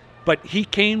 but he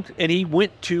came and he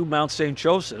went to Mount St.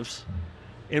 Joseph's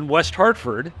in West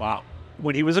Hartford. Wow.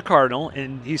 When he was a cardinal,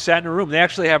 and he sat in a room. They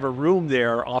actually have a room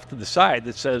there off to the side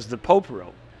that says the Pope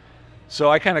room. So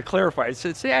I kind of clarified. I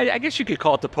said, see, I guess you could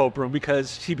call it the Pope room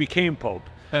because he became Pope.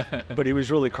 But he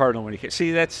was really cardinal when he came.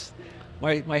 See, that's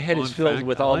my head is filled fact,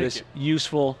 with I all like this it.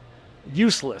 useless. You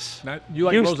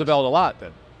like Useless. Roosevelt a lot,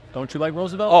 then? Don't you like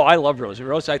Roosevelt? Oh, I love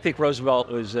Roosevelt. I think Roosevelt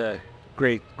was a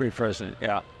great president.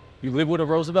 Yeah. You live with a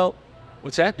Roosevelt?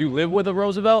 What's that? Do you live with a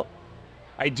Roosevelt?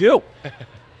 I do.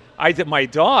 My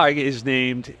dog is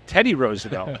named Teddy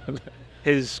Roosevelt.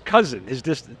 His cousin, his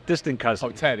distant cousin.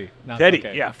 Oh, Teddy. Teddy,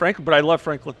 Okay. yeah, Franklin. But I love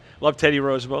Franklin. Love Teddy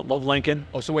Roosevelt. Love Lincoln.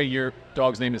 Oh, so wait, your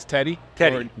dog's name is Teddy?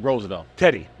 Teddy. Or Roosevelt?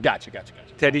 Teddy. Gotcha.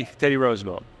 Teddy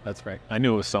Roosevelt. That's right. I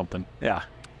knew it was something. Yeah.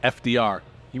 FDR.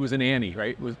 He was in Annie,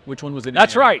 right? Which one was in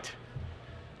That's Annie? right.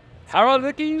 Harold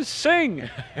Dickens sing.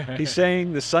 He's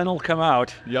saying the sun will come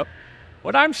out. Yep.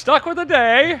 When I'm stuck with a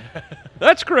day,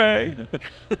 that's gray.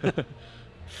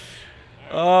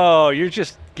 Oh, you're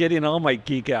just getting all my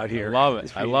geek out here.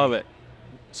 I love it.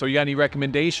 So you got any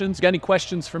recommendations? Got any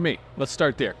questions for me? Let's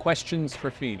start there. Questions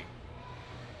for Feeney.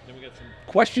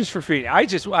 Questions for Feeney. I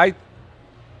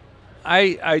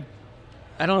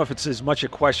don't know if it's as much a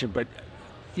question, but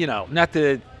not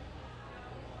to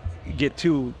get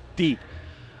too deep.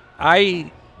 I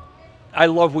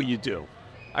love what you do.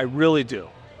 I really do.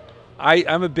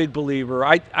 I'm a big believer.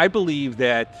 I believe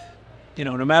that,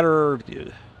 no matter,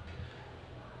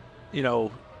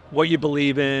 what you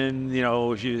believe in,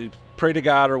 if you pray to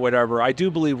God or whatever, I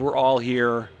do believe we're all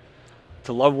here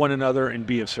to love one another and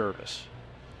be of service.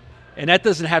 And that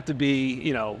doesn't have to be,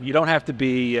 you don't have to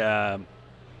be, a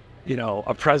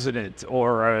president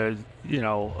or a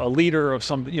leader of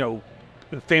some,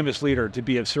 a famous leader to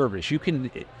be of service.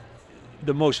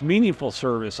 The most meaningful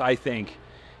service, I think,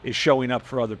 is showing up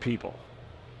for other people.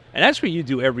 And that's what you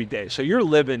do every day. So you're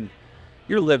living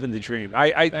the dream.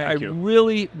 I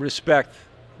really respect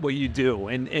what you do.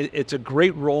 And it's a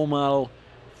great role model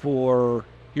for,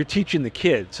 you're teaching the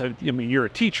kids. I mean, you're a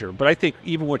teacher, but I think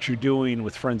even what you're doing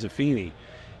with Friends of Feeney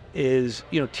is,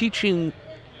 teaching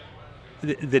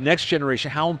the next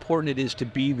generation how important it is to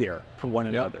be there for one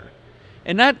another.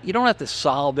 And you don't have to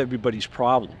solve everybody's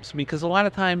problems. I mean, because a lot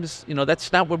of times,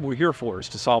 that's not what we're here for, is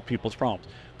to solve people's problems.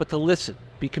 But to listen,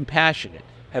 be compassionate,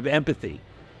 have empathy,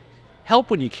 help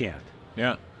when you can.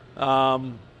 Yeah. I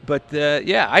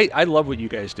love what you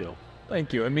guys do.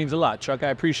 Thank you. It means a lot, Chuck. I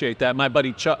appreciate that. My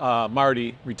buddy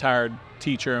Marty, retired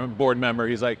teacher and board member,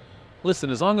 he's like,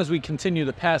 listen, as long as we continue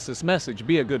to pass this message,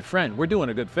 be a good friend, we're doing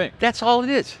a good thing. That's all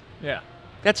it is. Yeah.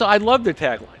 That's all. I love their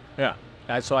tagline. Yeah.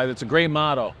 It's a great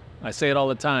motto. I say it all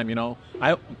the time,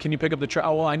 can you pick up the trash?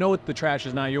 Oh, well, I know the trash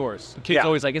is not yours. The kid's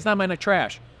always like, it's not my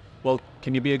trash. Well,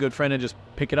 can you be a good friend and just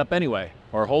pick it up anyway?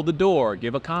 Or hold the door,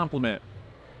 give a compliment.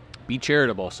 Be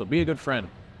charitable, so be a good friend.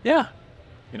 Yeah.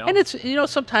 And it's,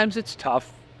 sometimes it's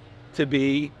tough to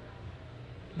be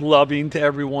loving to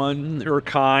everyone or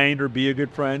kind or be a good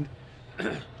friend.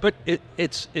 But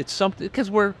it's something,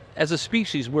 because as a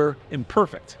species, we're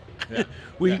imperfect. Yeah.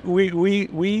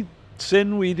 We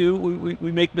sin,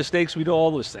 we make mistakes, we do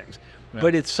all those things. Yeah.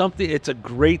 But it's a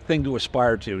great thing to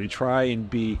aspire to try and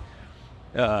be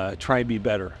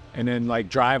better. And then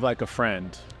drive like a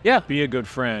friend. Yeah. Be a good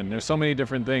friend. There's so many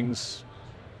different things.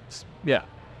 Yeah.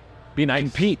 Be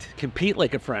nice. Compete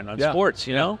like a friend on sports,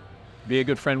 Be a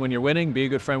good friend when you're winning, be a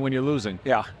good friend when you're losing.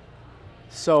 Yeah.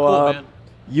 So Cool,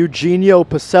 Eugenio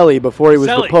Pacelli, before he was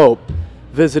the Pope,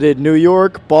 visited New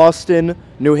York, Boston,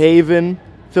 New Haven,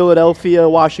 Philadelphia,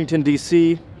 Washington,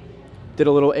 D.C., did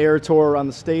a little air tour around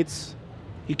the states.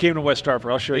 He came to West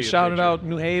Hartford. I'll show you. They shouted out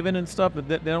New Haven and stuff, but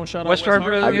they don't shout West out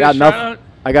Hartford.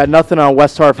 I got nothing on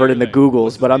West Hartford in the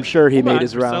Googles, but I'm sure he made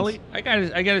his rounds. I got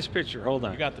his picture. Hold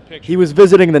on. You got the picture. He was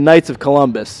visiting the Knights of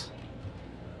Columbus.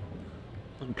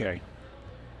 Okay.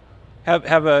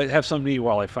 Have some to eat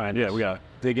while I find it. Yeah, we got to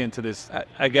dig into this.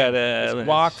 I got This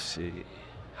box.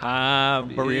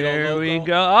 Burrito here we logo.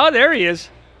 go. Oh, there he is.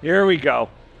 Here we go.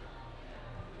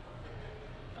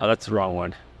 Oh, that's the wrong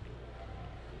one.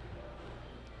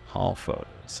 Hall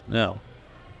photos. No.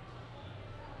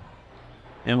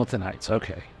 Hamilton Heights.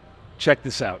 Okay. Check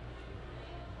this out.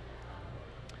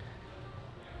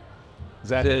 Is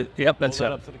that it? Yep, that's Hold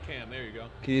that it. up to the cam. There you go.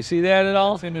 Can you see that at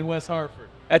all? It's him in West Hartford.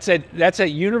 That's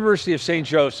at University of St.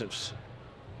 Joseph's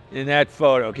in that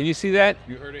photo. Can you see that?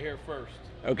 You heard it here first.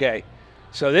 Okay.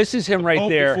 So this is him right Pope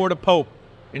there before the Pope.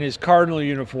 in his cardinal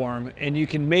uniform, and you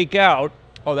can make out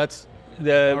Oh, that's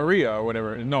the Maria or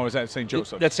whatever. No, is that St.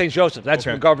 Joseph? That's St. Joseph. That's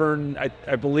Okay. McGovern.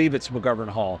 I believe it's McGovern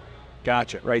Hall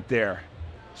Gotcha. right there.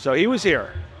 So he was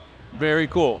here. Very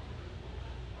cool.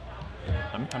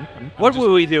 What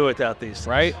would we do without these things?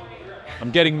 Right? I'm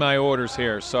getting my orders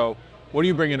here. So what are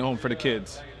you bringing home for the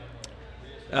kids?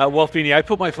 Well, Feeney, I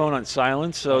put my phone on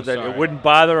silent so that sorry. it wouldn't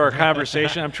bother our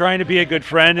conversation. I'm trying to be a good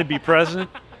friend and be present.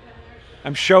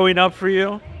 I'm showing up for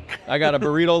you. I got a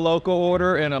burrito loco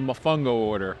order and a mofongo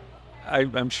order.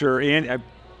 I'm sure. And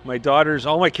my daughters,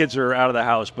 all my kids are out of the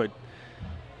house, but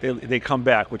they come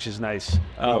back, which is nice.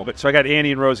 Cool. But so I got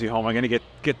Annie and Rosie home. I'm going to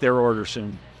get their order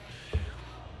soon.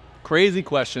 Crazy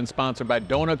question sponsored by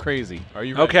Donut Crazy. Are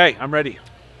you ready? Okay, I'm ready.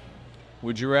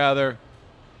 Would you rather...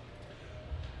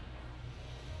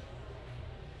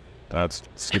 Let's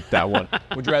skip that one.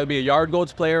 Would you rather be a Yard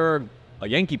Goats player or a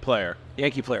Yankee player?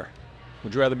 Yankee player.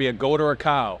 Would you rather be a goat or a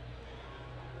cow?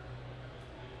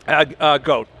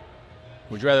 Goat.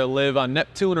 Would you rather live on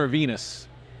Neptune or Venus?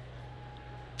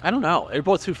 I don't know. They're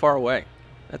both too far away.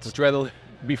 Would you rather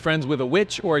be friends with a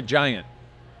witch or a giant?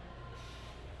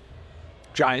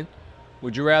 Giant.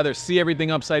 Would you rather see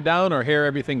everything upside down or hear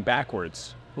everything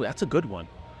backwards? Ooh, that's a good one.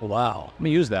 Wow. Let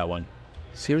me use that one.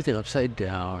 See everything upside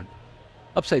down.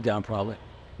 Upside down, probably.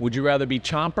 Would you rather be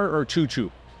Chomper or Choo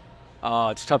Choo? Oh,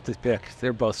 it's tough to pick.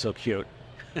 They're both so cute.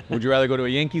 Would you rather go to a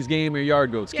Yankees game or a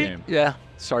Yard Goats game? Yeah.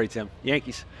 Sorry, Tim.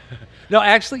 Yankees. No,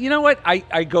 actually, you know what?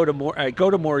 I go to more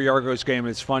Yargos game. And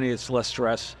it's funny. It's less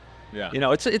stress. Yeah. You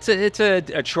know, it's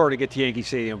a chore to get to Yankee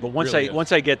Stadium, but once Really is.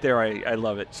 once I get there, I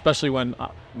love it. Especially when,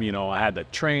 I had the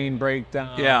train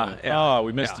breakdown. Yeah, yeah, Oh,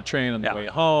 we missed yeah, the train on the yeah. way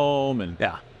home. And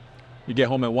Yeah. you get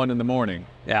home at 1 in the morning.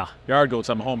 Yeah. Yard Goats,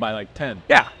 I'm home by like 10.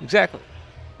 Yeah. Exactly.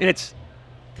 And it's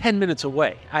 10 minutes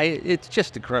away. It's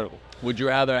just incredible. Would you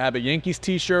rather have a Yankees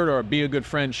t-shirt or a Be a Good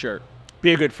Friend shirt?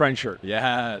 Be a good friend shirt.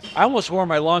 Yes. I almost wore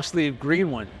my long sleeve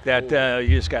green one that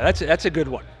you just got. That's a good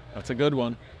one. That's a good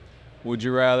one. Would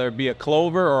you rather be a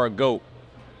clover or a goat?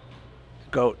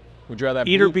 Goat. Would you rather have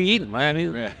Eat or be eaten. I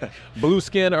mean, Yeah. Blue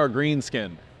skin or green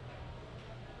skin?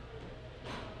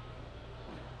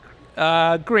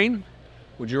 green.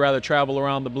 Would you rather travel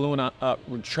around the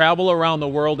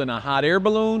world in a hot air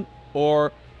balloon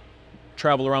or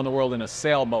travel around the world in a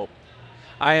sailboat?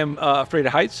 I am afraid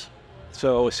of heights,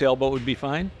 so a sailboat would be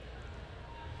fine.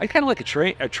 I kind of like a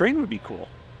train. A train would be cool.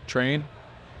 Train?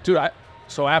 Dude,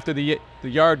 so after the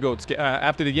Yard Goats,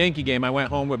 after the Yankee game, I went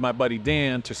home with my buddy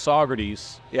Dan to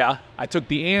Saugerties. Yeah. I took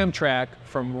the Amtrak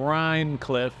from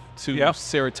Rhinecliff to Yeah.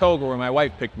 Saratoga, where my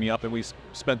wife picked me up, and we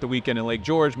spent the weekend in Lake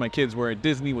George. My kids were at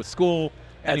Disney with school.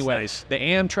 That's Anyway, nice. the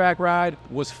Amtrak ride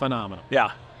was phenomenal.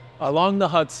 Yeah. Along the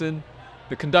Hudson,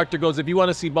 the conductor goes, if you want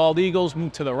to see bald eagles,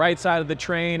 move to the right side of the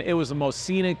train. It was the most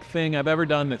scenic thing I've ever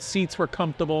done. The seats were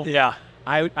comfortable. Yeah.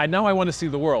 I know I want to see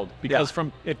the world because Yeah.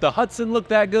 if the Hudson looked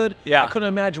that good, Yeah. I couldn't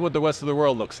imagine what the rest of the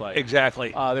world looks like. Exactly.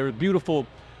 There were beautiful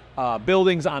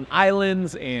buildings on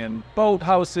islands and boat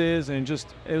houses, and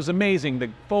it was amazing. The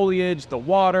foliage, the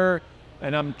water,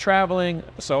 and I'm traveling.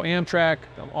 So Amtrak,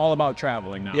 I'm all about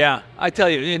traveling now. Yeah, I tell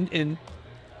you,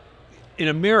 in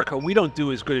America, we don't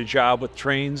do as good a job with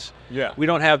trains. Yeah. We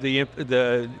don't have the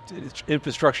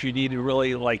infrastructure you need to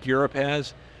really like Europe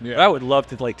has. Yeah. But I would love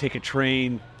to take a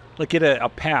train, get a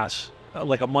pass,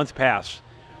 like a month pass,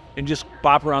 and just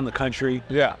bop around the country.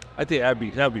 Yeah. I think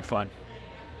that'd be fun.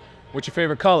 What's your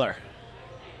favorite color?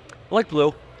 I like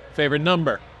blue. Favorite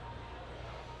number?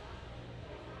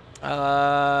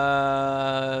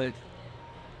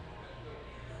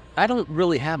 I don't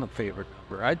really have a favorite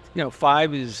number.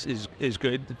 5 is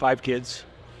good. 5 kids.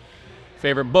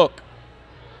 Favorite book?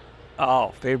 Oh,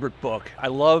 favorite book. I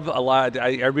love a lot.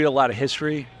 I read a lot of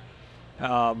history.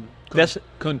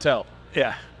 Couldn't tell.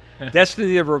 Yeah.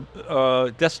 Destiny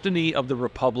of the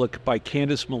Republic by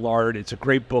Candace Millard. It's a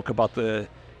great book about the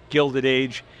Gilded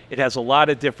Age. It has a lot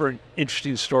of different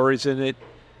interesting stories in it.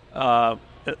 A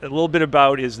little bit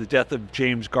about is the death of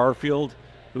James Garfield,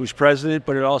 who was president,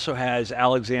 but it also has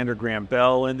Alexander Graham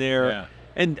Bell in there. Yeah.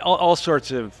 And all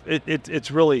sorts of it's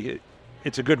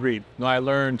a good read. No, I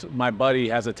learned my buddy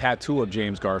has a tattoo of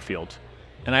James Garfield.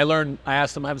 And I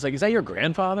asked him, I was like, is that your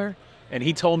grandfather? And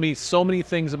he told me so many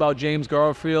things about James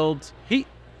Garfield.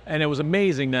 And it was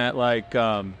amazing that,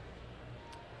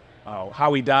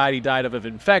 how he died. He died of an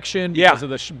infection because of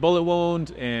the bullet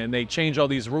wound, and they changed all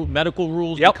these medical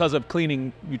rules because of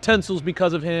cleaning utensils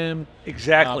because of him.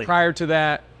 Exactly. Prior to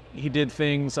that, he did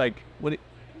things like, was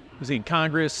he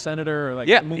Congress, senator, or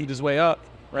moved his way up?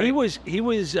 right? He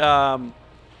was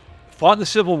fought in the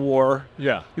Civil War.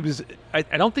 Yeah. He was. I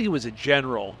don't think he was a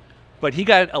general, but he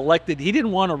got elected. He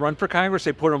didn't want to run for Congress.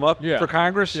 They put him up for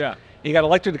Congress. Yeah. He got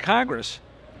elected to Congress,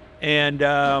 and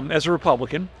as a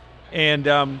Republican,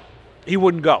 and he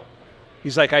wouldn't go.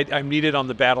 He's like, I'm needed on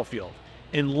the battlefield.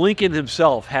 And Lincoln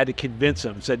himself had to convince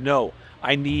him. Said, no,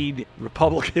 I need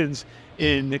Republicans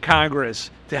in the Congress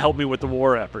to help me with the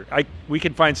war effort. We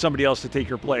can find somebody else to take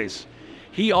your place.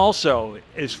 He also,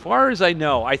 as far as I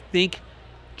know, I think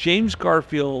James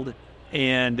Garfield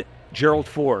and Gerald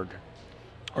Ford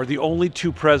are the only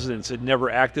two presidents that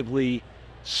never actively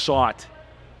sought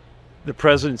the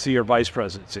presidency or vice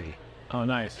presidency. Oh,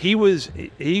 nice. He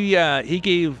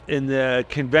gave in the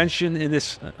convention in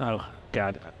this. Oh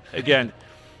God! Again,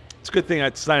 it's a good thing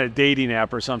it's not a dating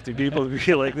app or something. People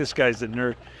feel like this guy's a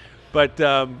nerd. But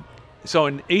so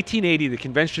in 1880, the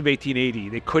convention of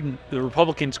 1880, the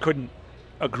Republicans couldn't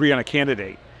agree on a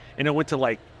candidate, and it went to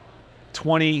like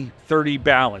 20, 30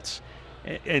 ballots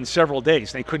in several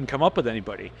days. They couldn't come up with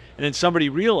anybody, and then somebody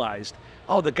realized,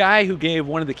 oh, the guy who gave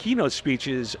one of the keynote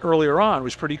speeches earlier on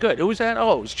was pretty good. Who was that?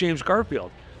 Oh, it was James Garfield.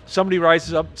 Somebody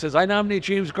rises up and says, I nominate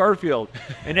James Garfield.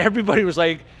 And everybody was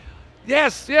like,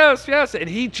 yes, yes, yes. And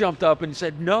he jumped up and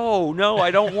said, no,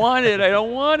 I don't want it. I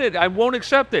don't want it. I won't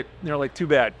accept it. And they're like, too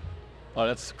bad. Oh,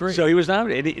 that's great. So he was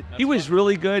nominated. He was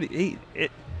really good.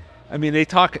 They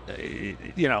talk,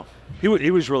 he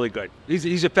was really good.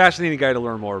 He's a fascinating guy to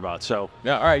learn more about. So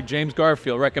yeah, all right, James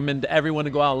Garfield. Recommend everyone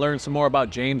to go out and learn some more about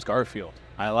James Garfield.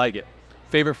 I like it.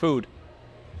 Favorite food?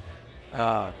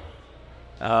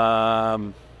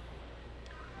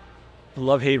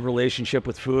 Love-hate relationship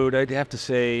with food. I'd have to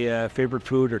say favorite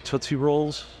food are Tootsie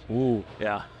Rolls. Ooh.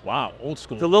 Yeah. Wow, old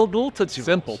school. The little Tootsie Rolls.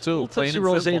 Simple, too. Little Plain Tootsie and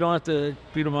Rolls, simple. you don't have to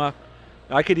beat them up.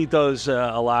 I could eat those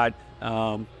a lot.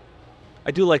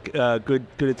 I do like good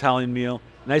Italian meal.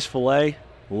 Nice filet.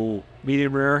 Ooh.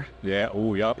 Medium rare. Yeah,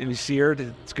 ooh, yup. Maybe seared.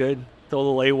 It's good. Throw a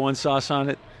little A1 sauce on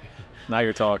it. Now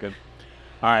you're talking.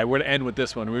 All right, we're going to end with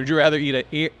this one. Would you rather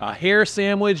eat a hair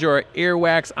sandwich or an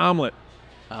earwax omelet?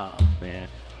 Oh, man.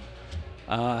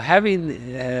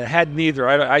 Having had neither,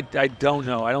 I don't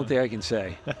know. I don't think I can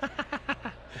say.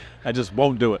 I just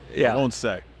won't do it. Yeah. I won't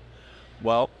say.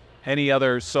 Well, any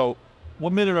other? So,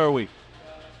 what minute are we?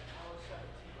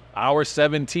 Hour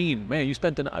 17. Man, you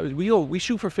spent we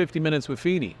shoot for 50 minutes with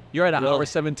Feeney. You're at hour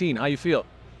 17. How you feel?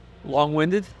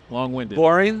 Long-winded? Long-winded.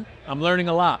 Boring? I'm learning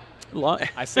a lot.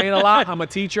 I say it a lot. I'm a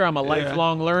teacher. I'm a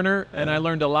lifelong learner, and I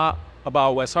learned a lot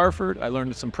about West Hartford. I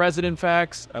learned some president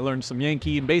facts. I learned some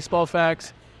Yankee and baseball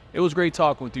facts. It was great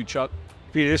talking with you, Chuck.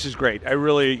 Peter, this is great. I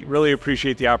really, really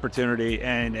appreciate the opportunity.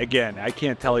 And again, I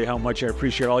can't tell you how much I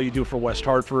appreciate all you do for West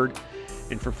Hartford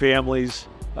and for families.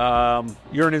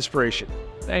 You're an inspiration.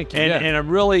 Thank you. And I'm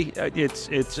really,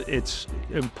 it's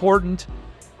important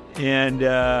and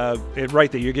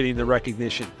right that you're getting the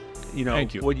recognition.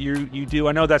 Thank you. What you do.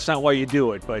 I know that's not why you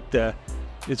do it, but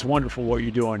it's wonderful what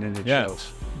you're doing, and it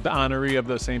shows. The honoree of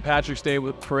the St. Patrick's Day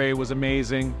parade was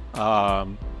amazing.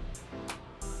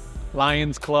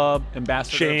 Lions Club,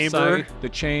 Ambassador Chamber. of Sight, the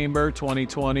Chamber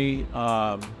 2020.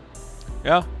 Yeah.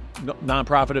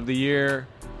 Nonprofit of the Year.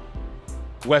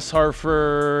 West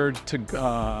Hartford to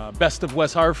Best of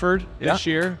West Hartford this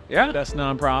year. Yeah. Best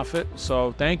nonprofit.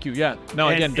 So thank you. Yeah. No,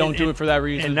 again, don't do it for that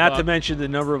reason. And not to mention the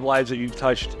number of lives that you've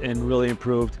touched and really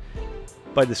improved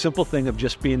by the simple thing of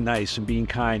just being nice and being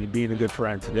kind and being a good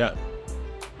friend. Yeah.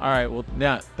 All right. Well,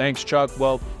 yeah. Thanks, Chuck.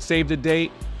 Well, save the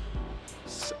date.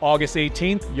 August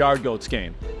 18th, Yard Goats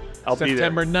game. I'll be there.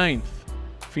 September 9th,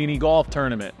 Feeney Golf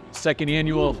Tournament. Second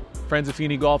annual Friends of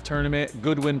Feeney Golf Tournament,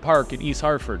 Goodwin Park in East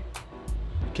Hartford.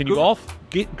 Can you golf?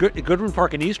 Goodwin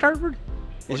Park in East Hartford?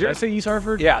 Did I say East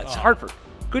Hartford? Yeah, it's Hartford.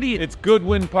 Goody. It's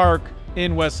Goodwin Park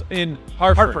in Hartford.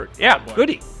 Hartford. Yeah, Oh,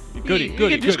 Goody. Goody. You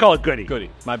can just call it Goody. Goody.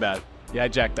 My bad. Yeah, I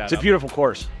jacked that It's up. a beautiful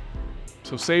course.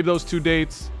 So save those 2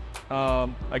 dates.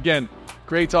 Again,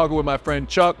 great talking with my friend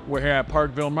Chuck. We're here at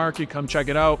Parkville Market. Come check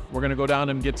it out. We're going to go down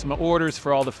and get some orders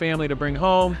for all the family to bring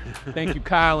home. Thank you,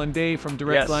 Kyle and Dave from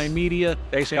Direct Line Media.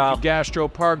 Thanks, Thank Kyle. you, Gastro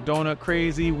Park, Donut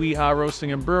Crazy, Weehaw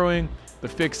Roasting and Brewing, The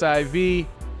Fix IV,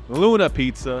 Luna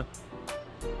Pizza,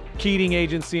 Keating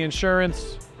Agency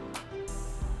Insurance.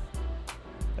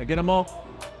 I get them all?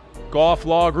 Golf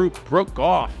Law Group, Brook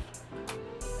Golf.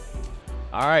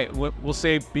 All right, we'll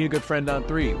say be a good friend on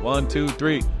 3. 1, 2,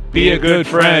 3. Be a good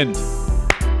friend.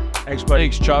 Thanks, buddy.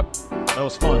 Thanks, Chuck. That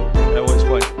was fun. That was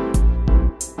fun.